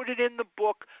God put it in the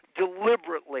book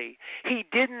deliberately. He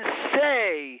didn't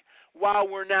say, while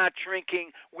we're not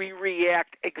drinking, we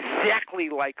react exactly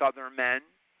like other men.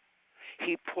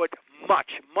 He put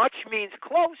much. Much means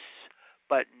close,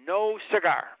 but no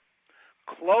cigar.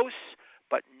 Close,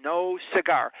 but no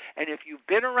cigar. And if you've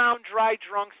been around dry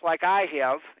drunks like I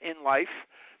have in life,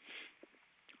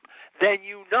 then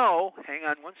you know, hang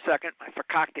on one second, my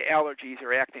fakakta allergies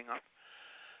are acting up.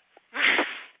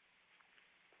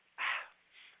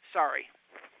 Sorry.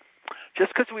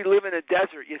 Just because we live in a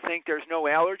desert, you think there's no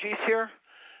allergies here?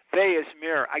 Ve'ez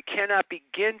mir. I cannot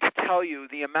begin to tell you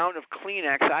the amount of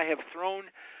Kleenex I have thrown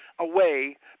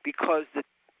away because the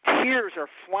tears are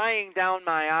flying down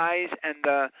my eyes, and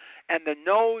the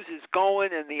nose is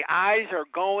going, and the eyes are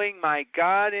going. My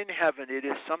God in heaven, it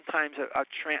is sometimes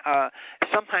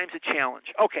sometimes a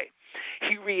challenge. Okay,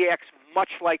 he reacts much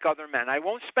like other men. I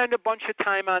won't spend a bunch of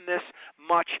time on this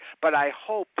much, but I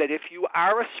hope that if you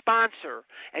are a sponsor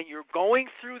and you're going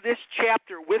through this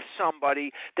chapter with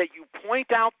somebody, that you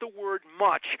point out the word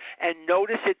much and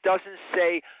notice it doesn't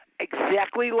say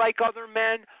exactly like other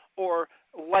men or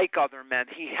like other men.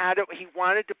 He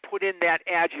wanted to put in that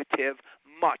adjective,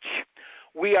 much.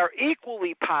 We are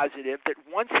equally positive that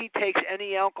once he takes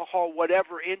any alcohol,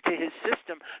 whatever, into his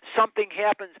system, something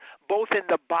happens both in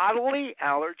the bodily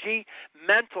allergy,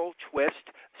 mental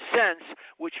twist sense,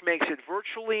 which makes it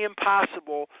virtually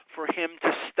impossible for him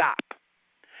to stop.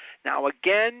 Now,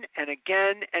 again and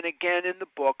again and again in the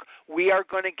book, we are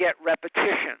going to get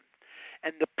repetition.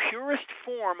 And the purest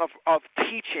form of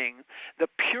teaching, the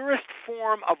purest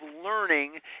form of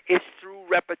learning is through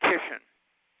repetition.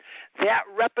 That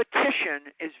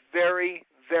repetition is very,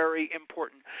 very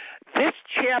important. This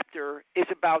chapter is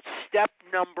about step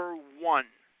number 1.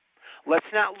 Let's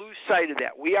not lose sight of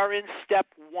that. We are in step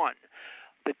 1.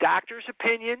 The doctor's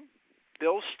opinion,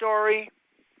 Bill's story,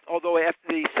 although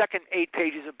the second 8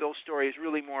 pages of Bill's story is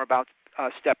really more about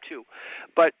step 2.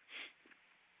 But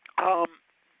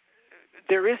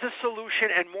there is a solution,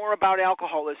 and more about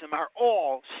alcoholism are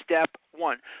all step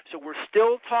 1. So we're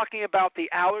still talking about the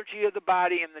allergy of the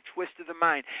body and the twist of the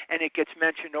mind, and it gets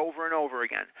mentioned over and over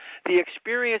again. The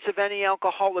experience of any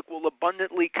alcoholic will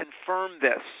abundantly confirm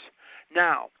this.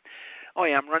 Now,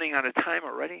 I'm running out of time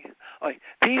already.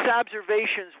 These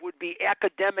observations would be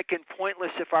academic and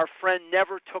pointless if our friend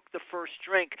never took the first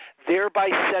drink, thereby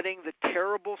setting the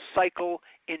terrible cycle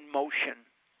in motion.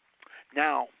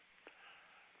 Now,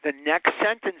 the next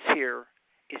sentence here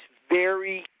is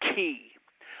very key.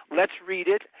 Let's read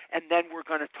it, and then we're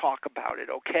going to talk about it,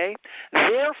 okay?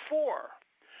 Therefore,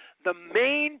 the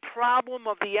main problem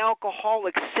of the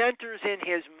alcoholic centers in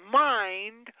his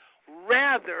mind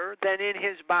rather than in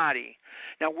his body.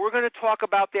 Now, we're going to talk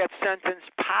about that sentence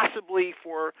possibly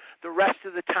for the rest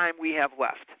of the time we have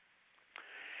left.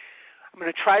 I'm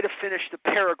going to try to finish the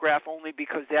paragraph only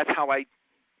because that's how I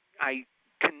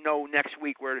can know next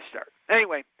week where to start.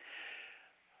 Anyway,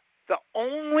 the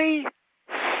only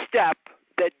step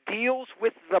that deals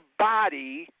with the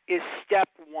body is step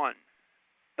 1.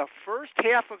 The first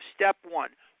half of step 1.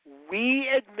 We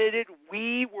admitted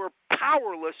we were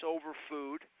powerless over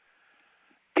food,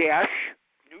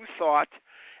 new thought,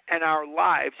 and our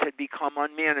lives had become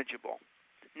unmanageable.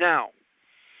 Now,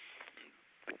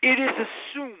 it is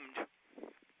assumed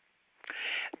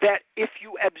that if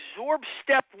you absorb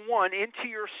step 1 into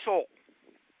your soul,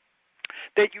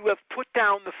 that you have put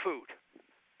down the food.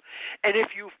 And if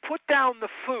you've put down the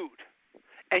food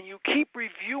and you keep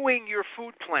reviewing your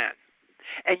food plan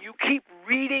and you keep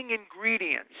reading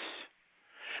ingredients,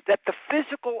 that the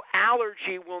physical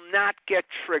allergy will not get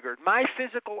triggered. My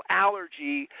physical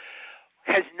allergy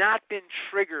has not been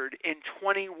triggered in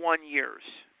 21 years.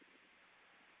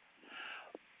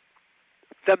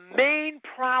 The main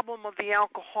problem of the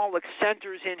alcoholic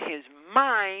centers in his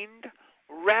mind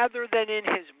rather than in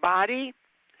his body.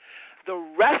 The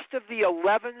rest of the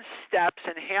 11 steps,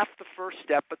 and half the first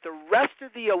step, but the rest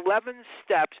of the 11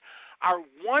 steps are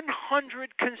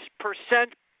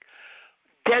 100%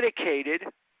 dedicated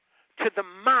to the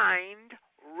mind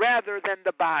rather than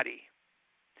the body.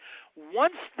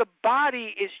 Once the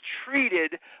body is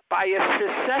treated by a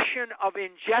cessation of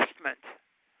ingestment,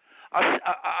 a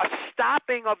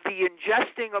stopping of the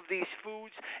ingesting of these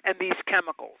foods and these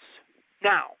chemicals.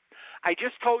 Now, I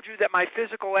just told you that my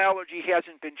physical allergy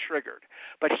hasn't been triggered,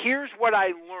 but here's what I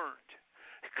learned,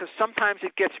 because sometimes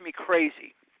it gets me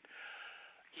crazy.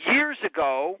 Years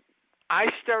ago,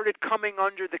 I started coming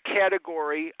under the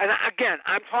category, and again,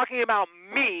 I'm talking about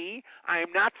me, I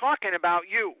am not talking about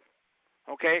you,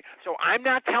 okay? So I'm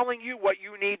not telling you what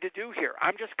you need to do here.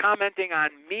 I'm just commenting on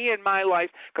me and my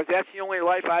life, because that's the only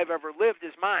life I've ever lived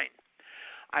is mine.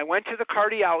 I went to the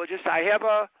cardiologist. I have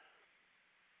a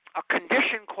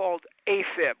condition called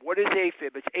AFib. What is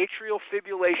AFib? It's atrial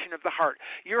fibrillation of the heart.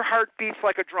 Your heart beats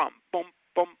like a drum. Boom,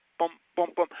 boom, boom, boom,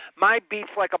 boom. My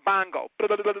beats like a bongo. The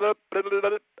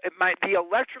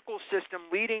electrical system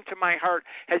leading to my heart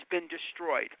has been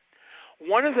destroyed.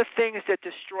 One of the things that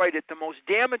destroyed it, the most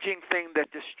damaging thing that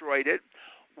destroyed it,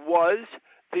 was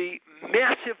the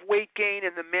massive weight gain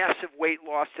and the massive weight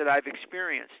loss that I've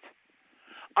experienced.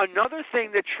 Another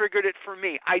thing that triggered it for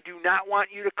me, I do not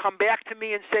want you to come back to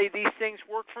me and say these things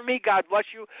work for me. God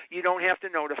bless you. You don't have to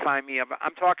notify me of it.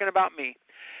 I'm talking about me.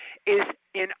 Is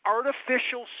in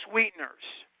artificial sweeteners,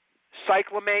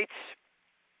 cyclamates,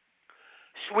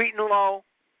 Sweet and Low.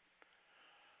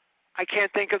 I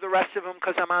can't think of the rest of them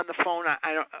because I'm on the phone.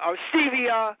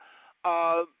 Stevia,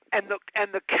 and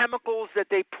the chemicals that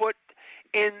they put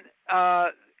in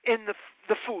the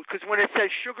food. Because when it says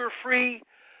sugar-free,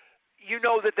 you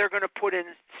know that they're going to put in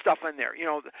stuff in there. You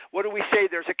know, what do we say?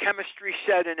 There's a chemistry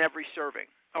set in every serving.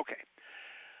 Okay.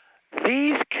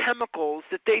 These chemicals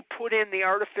that they put in the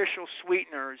artificial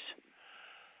sweeteners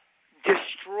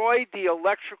destroyed the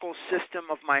electrical system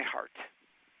of my heart.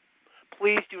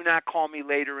 Please do not call me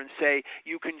later and say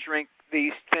you can drink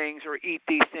these things or eat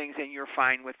these things and you're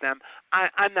fine with them.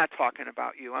 I'm not talking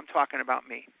about you. I'm talking about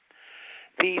me.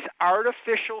 These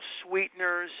artificial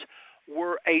sweeteners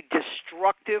were a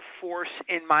destructive force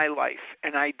in my life,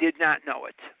 and I did not know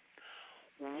it.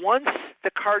 Once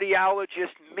the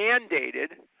cardiologist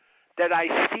mandated that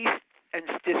I cease and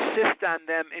desist on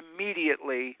them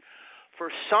immediately,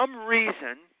 for some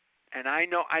reason, and I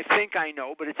think I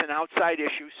know, but it's an outside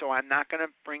issue, so I'm not going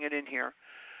to bring it in here,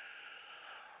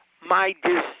 my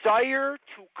desire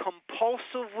to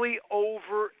compulsively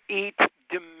overeat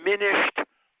diminished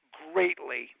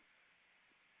greatly.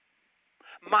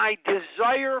 My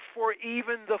desire for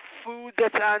even the food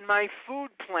that's on my food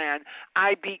plan,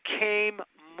 I became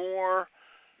more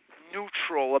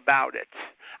neutral about it.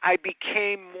 I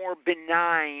became more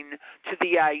benign to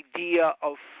the idea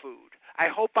of food. I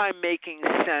hope I'm making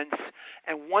sense.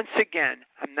 And once again,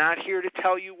 I'm not here to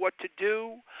tell you what to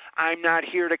do. I'm not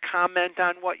here to comment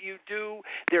on what you do.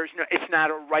 It's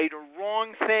not a right or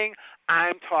wrong thing.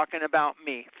 I'm talking about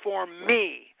me. For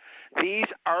me, these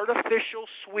artificial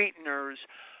sweeteners,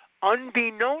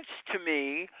 unbeknownst to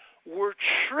me, were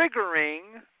triggering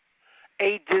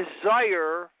a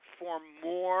desire for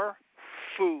more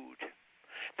food.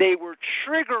 They were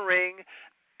triggering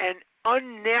an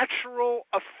unnatural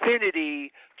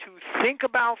affinity to think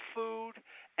about food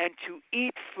and to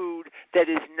eat food that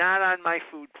is not on my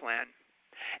food plan.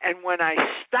 And when I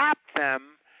stopped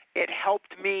them, it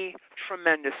helped me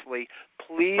tremendously.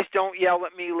 Please don't yell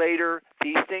at me later.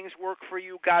 These things work for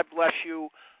you. God bless you.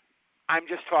 I'm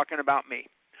just talking about me.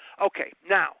 Okay,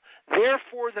 now,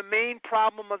 therefore the main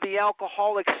problem of the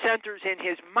alcoholic centers in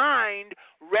his mind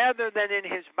rather than in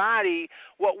his body.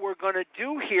 What we're going to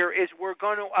do here is we're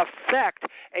going to affect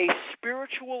a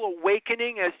spiritual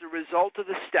awakening as the result of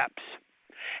the steps.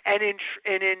 And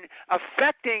in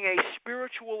affecting a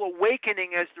spiritual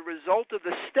awakening as the result of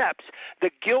the steps,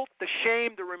 the guilt, the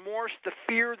shame, the remorse, the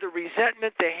fear, the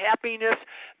resentment, the happiness,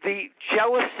 the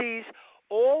jealousies,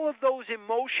 all of those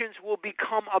emotions will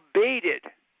become abated,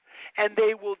 and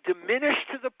they will diminish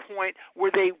to the point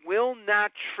where they will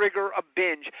not trigger a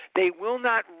binge. They will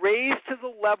not raise to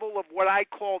the level of what I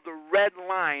call the red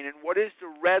line. And what is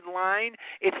the red line?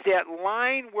 It's that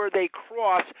line where they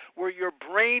cross, where your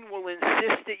brain will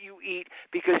insist that you eat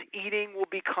because eating will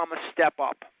become a step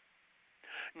up.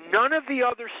 None of the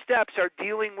other steps are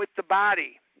dealing with the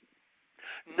body.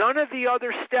 None of the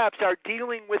other steps are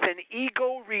dealing with an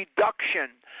ego reduction.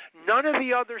 None of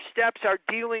the other steps are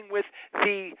dealing with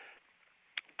the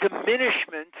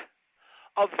diminishment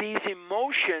of these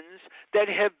emotions that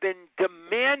have been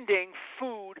demanding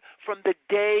food from the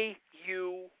day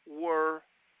you were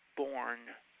born.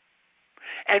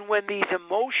 And when these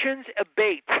emotions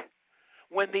abate,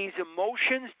 when these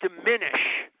emotions diminish,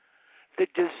 the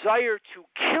desire to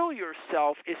kill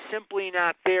yourself is simply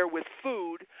not there with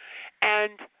food,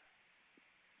 and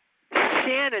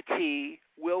sanity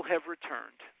will have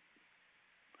returned.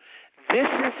 This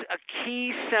is a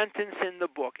key sentence in the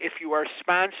book. If you are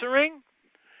sponsoring,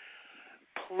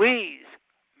 please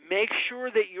make sure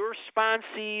that your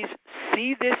sponsees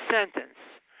see this sentence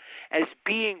as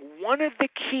being one of the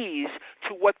keys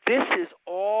to what this is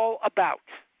all about.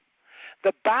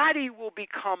 The body will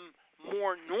become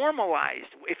more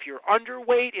normalized. If you're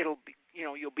underweight, it'll be,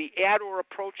 you'll be at or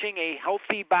approaching a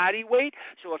healthy body weight.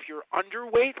 So if you're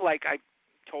underweight, like I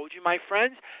told you, my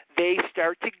friends, they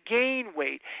start to gain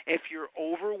weight. If you're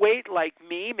overweight like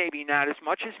me, maybe not as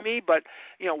much as me, but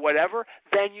whatever,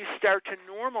 then you start to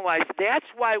normalize. That's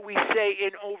why we say in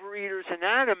Overeaters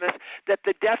Anonymous that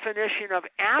the definition of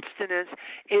abstinence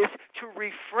is to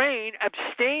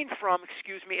abstain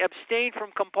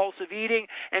from compulsive eating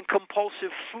and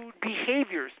compulsive food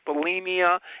behaviors,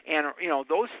 bulimia, and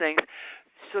those things,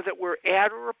 so that we're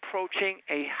at or approaching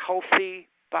a healthy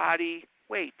body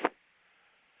weight.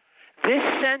 This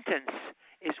sentence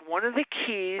is one of the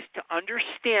keys to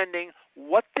understanding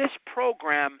what this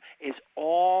program is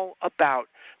all about.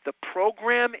 The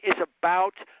program is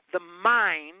about the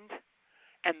mind,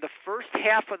 and the first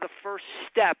half of the first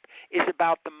step is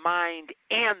about the mind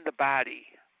and the body.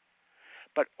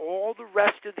 But all the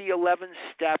rest of the 11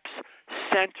 steps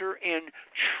center in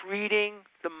treating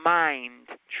the mind,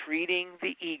 treating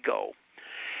the ego.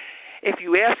 If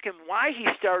you ask him why he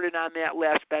started on that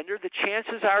last bender, the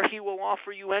chances are he will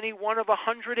offer you any one of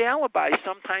 100 alibis.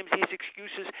 Sometimes these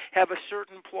excuses have a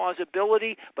certain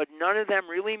plausibility, but none of them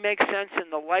really make sense in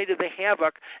the light of the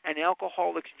havoc an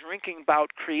alcoholic's drinking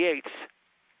bout creates.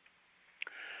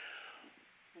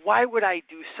 Why would I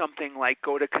do something like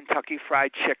go to Kentucky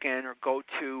Fried Chicken or go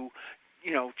to,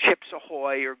 Chips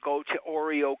Ahoy or go to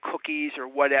Oreo cookies or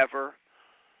whatever?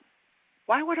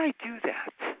 Why would I do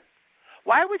that?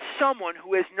 Why would someone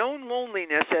who has known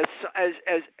loneliness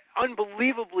as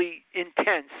unbelievably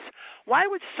intense, why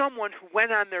would someone who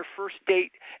went on their first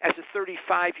date as a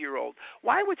 35-year-old,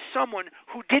 why would someone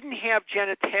who didn't have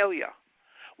genitalia,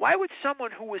 why would someone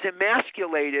who was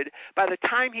emasculated by the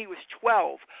time he was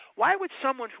 12, why would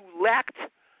someone who lacked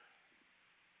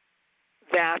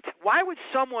that, why would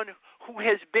someone who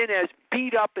has been as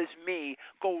beat up as me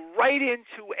go right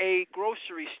into a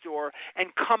grocery store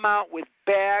and come out with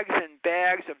bags and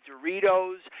bags of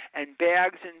Doritos and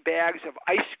bags of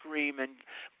ice cream and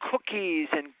cookies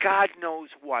and God knows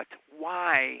what?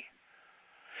 Why?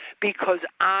 Because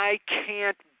I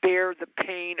can't bear the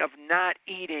pain of not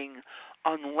eating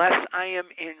unless I am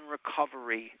in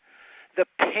recovery. The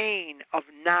pain of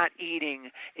not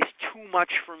eating is too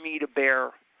much for me to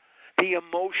bear. The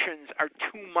emotions are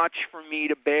too much for me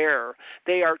to bear.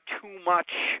 They are too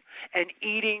much. And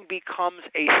eating becomes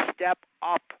a step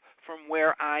up from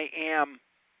where I am.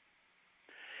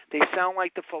 They sound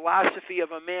like the philosophy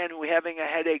of a man who, having a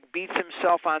headache, beats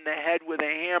himself on the head with a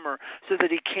hammer so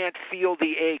that he can't feel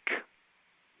the ache.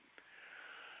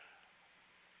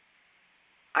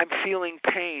 I'm feeling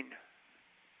pain.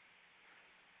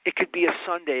 It could be a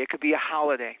Sunday. It could be a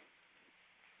holiday.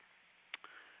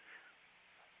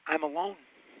 I'm alone.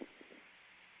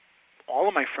 All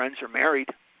of my friends are married.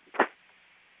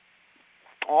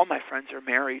 All my friends are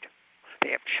married.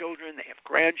 They have children. They have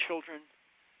grandchildren.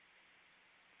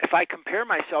 If I compare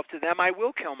myself to them, I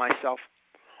will kill myself.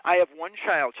 I have one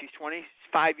child. She's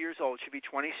 25 years old. She'll be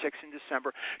 26 in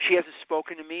December. She hasn't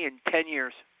spoken to me in 10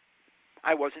 years.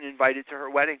 I wasn't invited to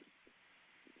her wedding.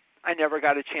 I never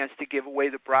got a chance to give away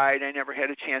the bride. I never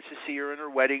had a chance to see her in her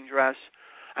wedding dress.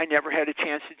 I never had a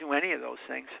chance to do any of those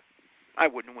things. I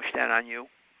wouldn't wish that on you.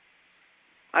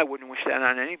 I wouldn't wish that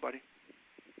on anybody.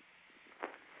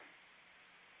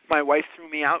 My wife threw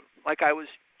me out like I was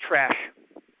trash.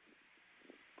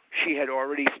 She had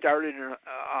already started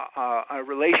a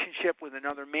relationship with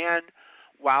another man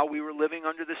while we were living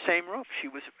under the same roof. She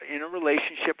was in a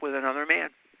relationship with another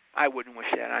man. I wouldn't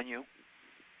wish that on you.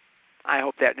 I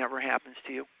hope that never happens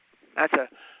to you. That's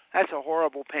a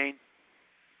horrible pain.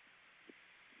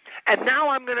 And now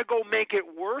I'm going to go make it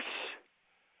worse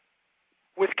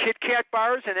with Kit Kat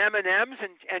bars and M&Ms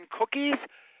and cookies?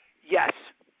 Yes.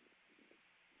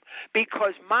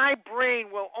 Because my brain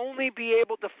will only be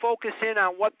able to focus in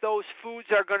on what those foods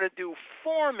are going to do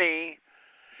for me,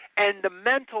 and the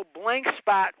mental blank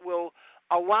spot will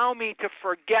allow me to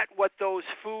forget what those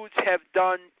foods have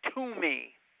done to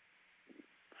me.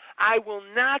 I will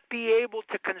not be able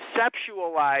to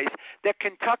conceptualize that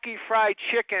Kentucky Fried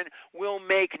Chicken will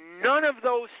make none of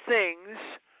those things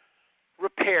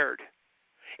repaired.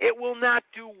 It will not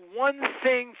do one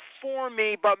thing for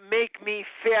me but make me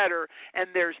fatter, and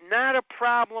there's not a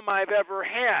problem I've ever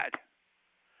had.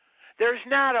 There's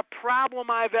not a problem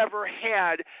I've ever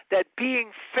had that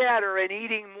being fatter and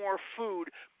eating more food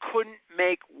couldn't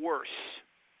make worse.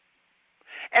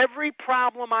 Every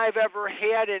problem I've ever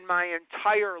had in my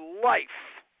entire life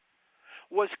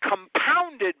was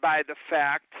compounded by the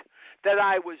fact that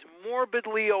I was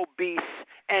morbidly obese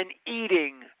and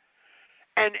eating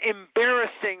and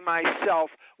embarrassing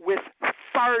myself with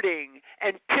farting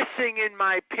and pissing in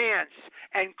my pants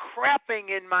and crapping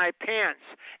in my pants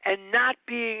and not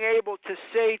being able to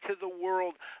say to the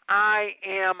world, I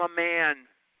am a man.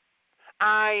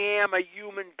 I am a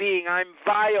human being. I'm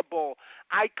viable.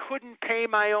 I couldn't pay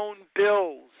my own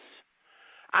bills.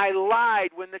 I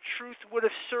lied when the truth would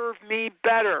have served me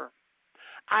better.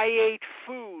 I ate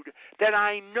food that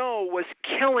I know was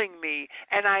killing me,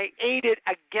 and I ate it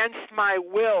against my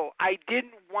will. I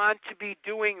didn't want to be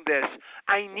doing this.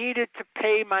 I needed to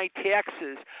pay my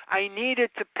taxes. I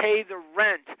needed to pay the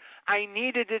rent. I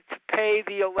needed it to pay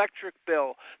the electric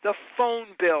bill, the phone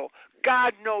bill,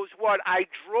 God knows what. I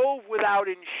drove without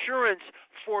insurance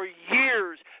for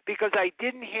years because I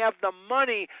didn't have the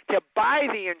money to buy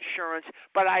the insurance,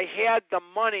 but I had the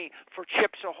money for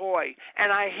Chips Ahoy,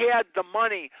 and I had the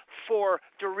money for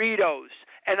Doritos,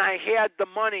 and I had the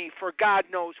money for God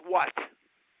knows what.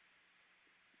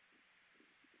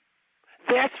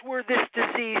 That's where this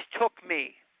disease took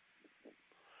me.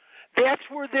 That's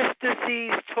where this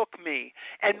disease took me.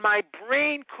 And my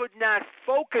brain could not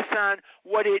focus on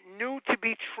what it knew to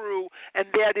be true, and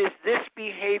that is this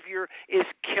behavior is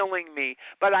killing me.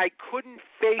 But I couldn't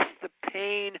face the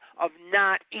pain of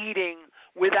not eating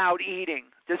without eating.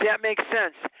 Does that make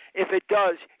sense? If it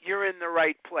does, you're in the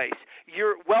right place.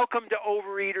 You're welcome to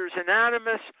Overeaters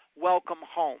Anonymous. Welcome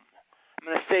home. I'm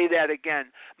going to say that again.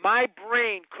 My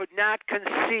brain could not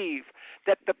conceive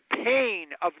that the pain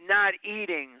of not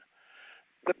eating,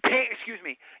 the pain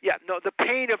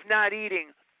of not eating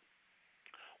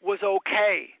was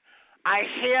okay. I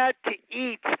had to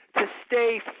eat to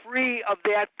stay free of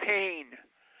that pain.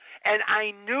 And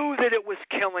I knew that it was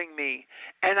killing me.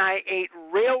 And I ate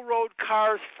railroad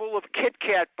cars full of Kit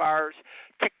Kat bars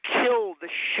to kill the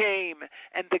shame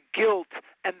and the guilt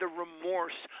and the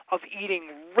remorse of eating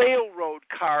railroad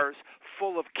cars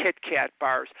full of Kit Kat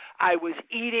bars. I was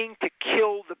eating to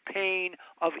kill the pain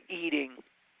of eating.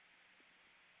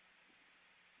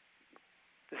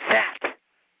 That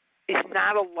is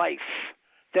not a life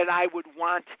that I would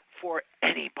want for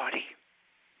anybody.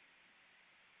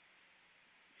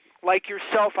 Like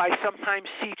yourself, I sometimes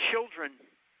see children.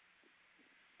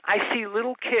 I see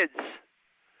little kids,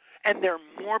 and they're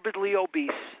morbidly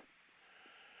obese.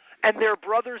 And their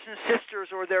brothers and sisters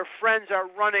or their friends are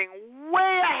running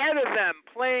way ahead of them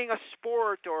playing a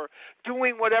sport or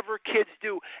doing whatever kids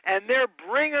do. And they're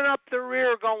bringing up the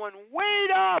rear going,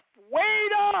 wait up,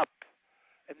 wait up.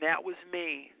 And that was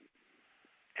me.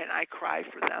 And I cry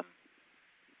for them.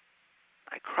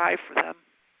 I cry for them.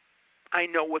 I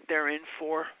know what they're in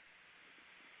for.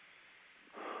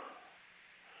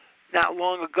 Not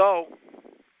long ago,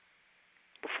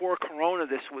 before Corona,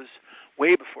 this was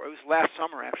way before, it was last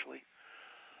summer actually,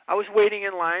 I was waiting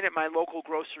in line at my local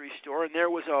grocery store, and there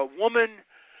was a woman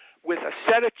with a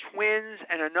set of twins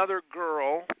and another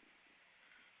girl,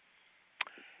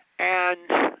 and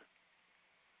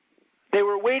they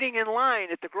were waiting in line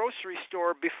at the grocery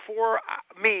store before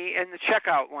me in the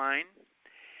checkout line.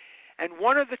 And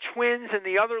one of the twins and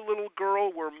the other little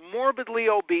girl were morbidly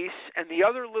obese, and the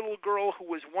other little girl who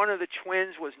was one of the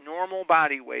twins was normal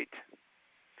body weight.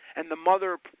 And the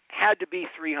mother had to be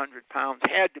 300 pounds,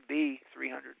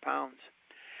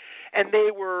 And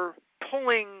they were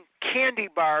pulling candy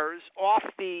bars off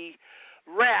the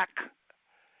rack,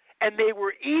 and they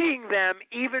were eating them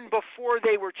even before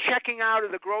they were checking out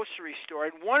of the grocery store.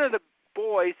 And one of the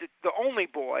boys, the only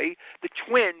boy, the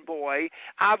twin boy,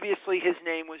 obviously his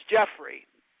name was Jeffrey.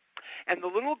 And the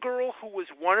little girl who was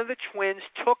one of the twins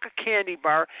took a candy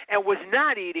bar and was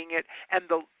not eating it, and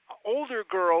the older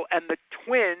girl and the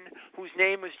twin, whose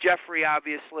name was Jeffrey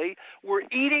obviously, were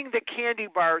eating the candy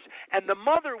bars, and the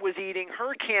mother was eating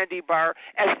her candy bar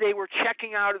as they were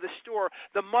checking out of the store.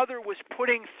 The mother was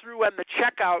putting through on the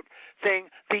checkout thing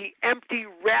the empty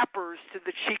wrappers so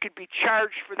that she could be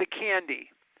charged for the candy.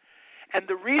 And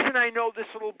the reason I know this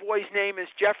little boy's name is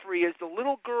Jeffrey is the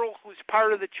little girl who's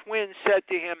part of the twins said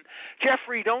to him,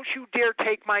 Jeffrey, don't you dare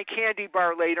take my candy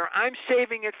bar later. I'm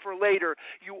saving it for later.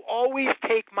 You always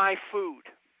take my food.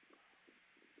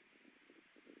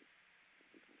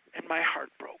 And my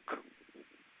heart broke.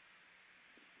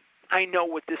 I know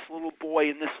what this little boy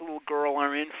and this little girl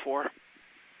are in for.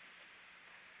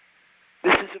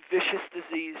 This is a vicious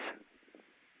disease.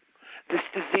 This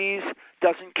disease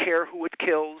doesn't care who it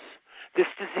kills. This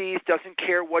disease doesn't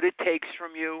care what it takes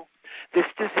from you. This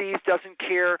disease doesn't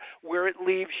care where it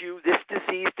leaves you. This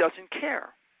disease doesn't care.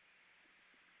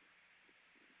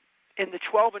 In the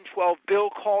 12 and 12, Bill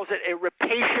calls it a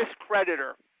rapacious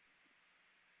creditor.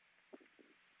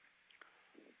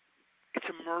 It's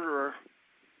a murderer.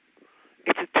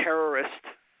 It's a terrorist.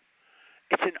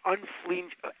 It's an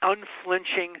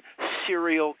unflinching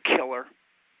serial killer.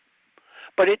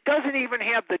 But it doesn't even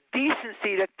have the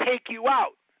decency to take you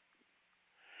out.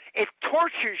 It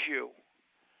tortures you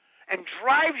and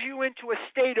drives you into a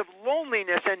state of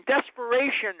loneliness and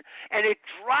desperation, and it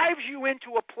drives you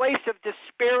into a place of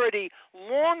disparity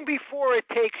long before it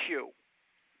takes you.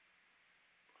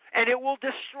 And it will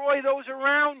destroy those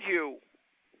around you.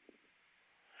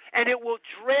 And it will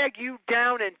drag you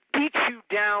down and beat you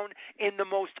down in the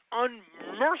most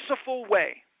unmerciful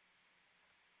way.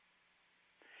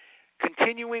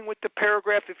 Continuing with the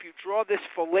paragraph, if you draw this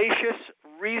fallacious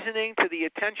reasoning to the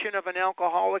attention of an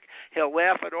alcoholic, he'll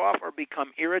laugh it off or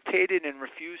become irritated and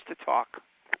refuse to talk.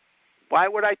 Why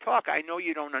would I talk? I know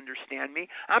you don't understand me.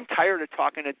 I'm tired of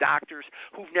talking to doctors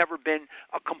who've never been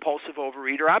a compulsive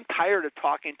overeater. I'm tired of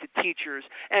talking to teachers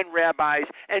and rabbis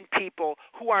and people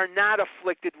who are not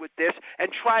afflicted with this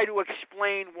and try to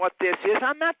explain what this is.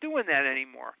 I'm not doing that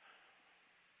anymore.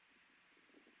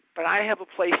 But I have a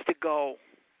place to go.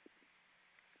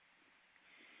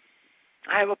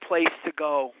 I have a place to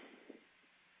go.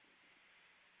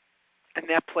 And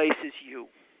that place is you.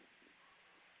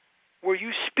 Where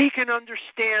you speak and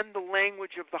understand the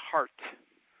language of the heart.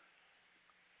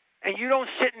 And you don't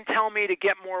sit and tell me to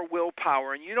get more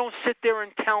willpower. And you don't sit there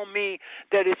and tell me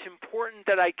that it's important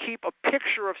that I keep a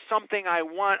picture of something I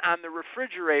want on the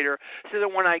refrigerator so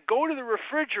that when I go to the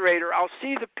refrigerator, I'll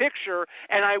see the picture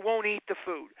and I won't eat the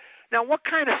food. Now, what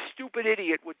kind of stupid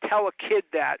idiot would tell a kid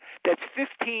that's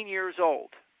 15 years old,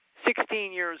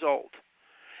 16 years old?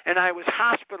 And I was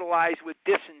hospitalized with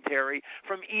dysentery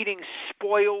from eating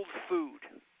spoiled food.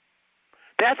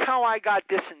 That's how I got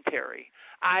dysentery.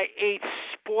 I ate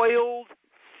spoiled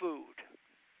food.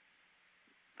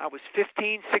 I was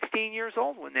 15, 16 years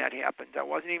old when that happened. I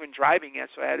wasn't even driving yet,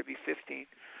 so I had to be 15.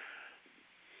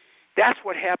 That's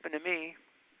what happened to me.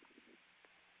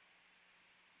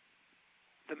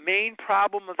 The main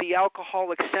problem of the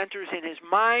alcoholic centers in his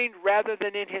mind rather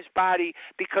than in his body,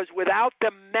 because without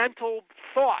the mental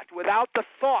thought,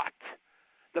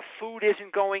 the food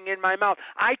isn't going in my mouth.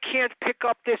 I can't pick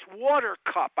up this water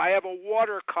cup. I have a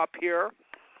water cup here.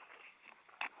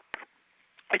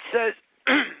 It says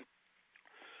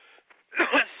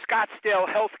Scottsdale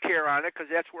Healthcare on it because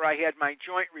that's where I had my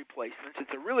joint replacements.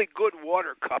 It's a really good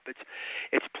water cup.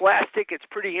 It's plastic. It's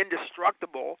pretty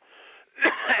indestructible,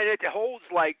 and it holds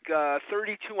like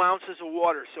 32 ounces of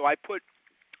water. So I put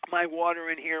my water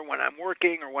in here when I'm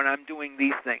working or when I'm doing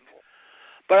these things.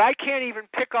 But I can't even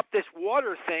pick up this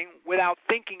water thing without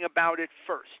thinking about it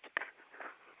first.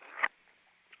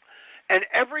 And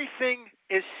everything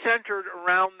is centered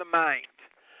around the mind.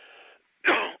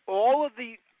 All of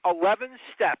the 11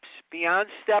 steps beyond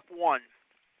step 1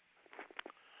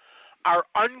 are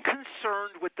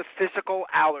unconcerned with the physical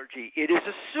allergy. It is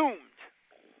assumed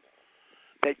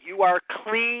that you are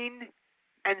clean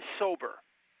and sober.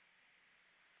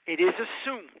 It is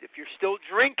assumed. If you're still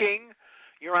drinking,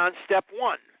 you're on step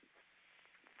 1.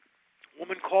 A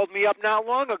woman called me up not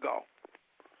long ago.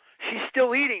 She's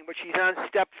still eating, but she's on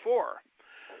step 4.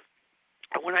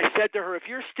 And when I said to her, if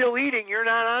you're still eating, you're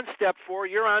not on step 4,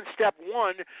 you're on step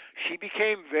 1, she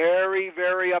became very,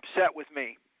 very upset with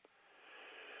me.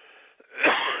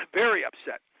 Very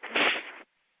upset.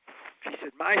 She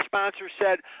said, my sponsor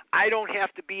said I don't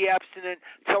have to be abstinent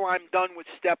till I'm done with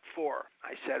step 4.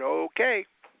 I said, okay.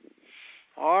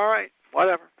 All right,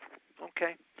 whatever.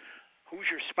 Okay. Who's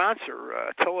your sponsor?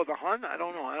 Attila the Hun? I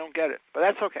don't know. I don't get it. But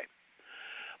that's okay.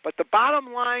 But the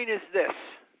bottom line is this.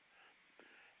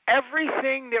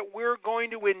 Everything that we're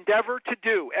going to endeavor to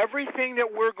do, everything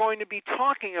that we're going to be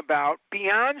talking about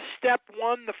beyond step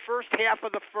 1, the first half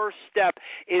of the first step,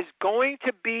 is going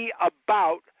to be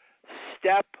about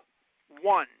step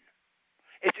 1.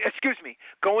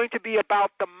 Going to be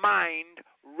about the mind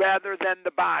rather than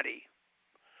the body.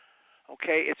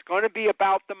 Okay, it's going to be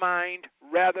about the mind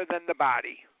rather than the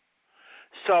body.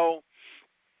 So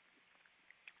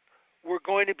we're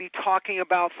going to be talking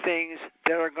about things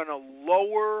that are going to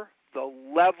lower the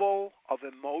level of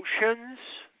emotions.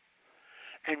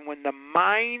 And when the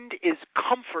mind is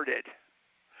comforted,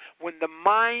 when the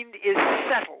mind is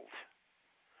settled,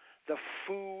 the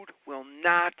food will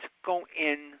not go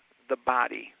in the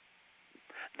body.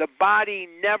 The body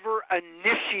never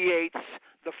initiates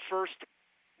the first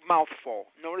mouthful.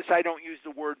 Notice I don't use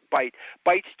the word bite.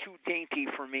 Bite's too dainty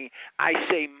for me. I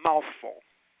say mouthful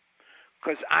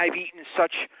because I've eaten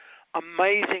such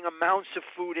amazing amounts of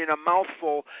food in a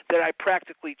mouthful that I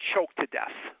practically choke to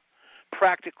death.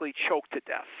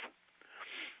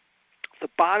 The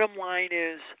bottom line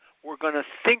is we're going to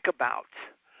think about,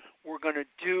 we're going to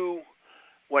do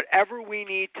whatever we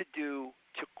need to do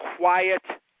to quiet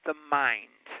the mind.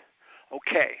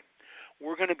 Okay,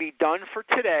 we're going to be done for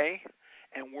today,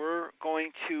 and we're going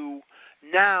to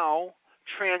now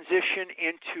transition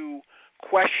into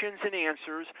questions and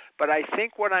answers, but I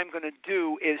think what I'm going to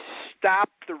do is stop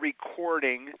the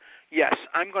recording. Yes,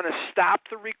 I'm going to stop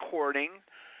the recording,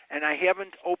 and I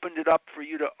haven't opened it up for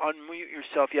you to unmute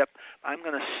yourself yet. I'm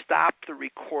going to stop the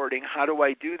recording. How do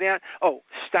I do that? Oh,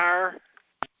 star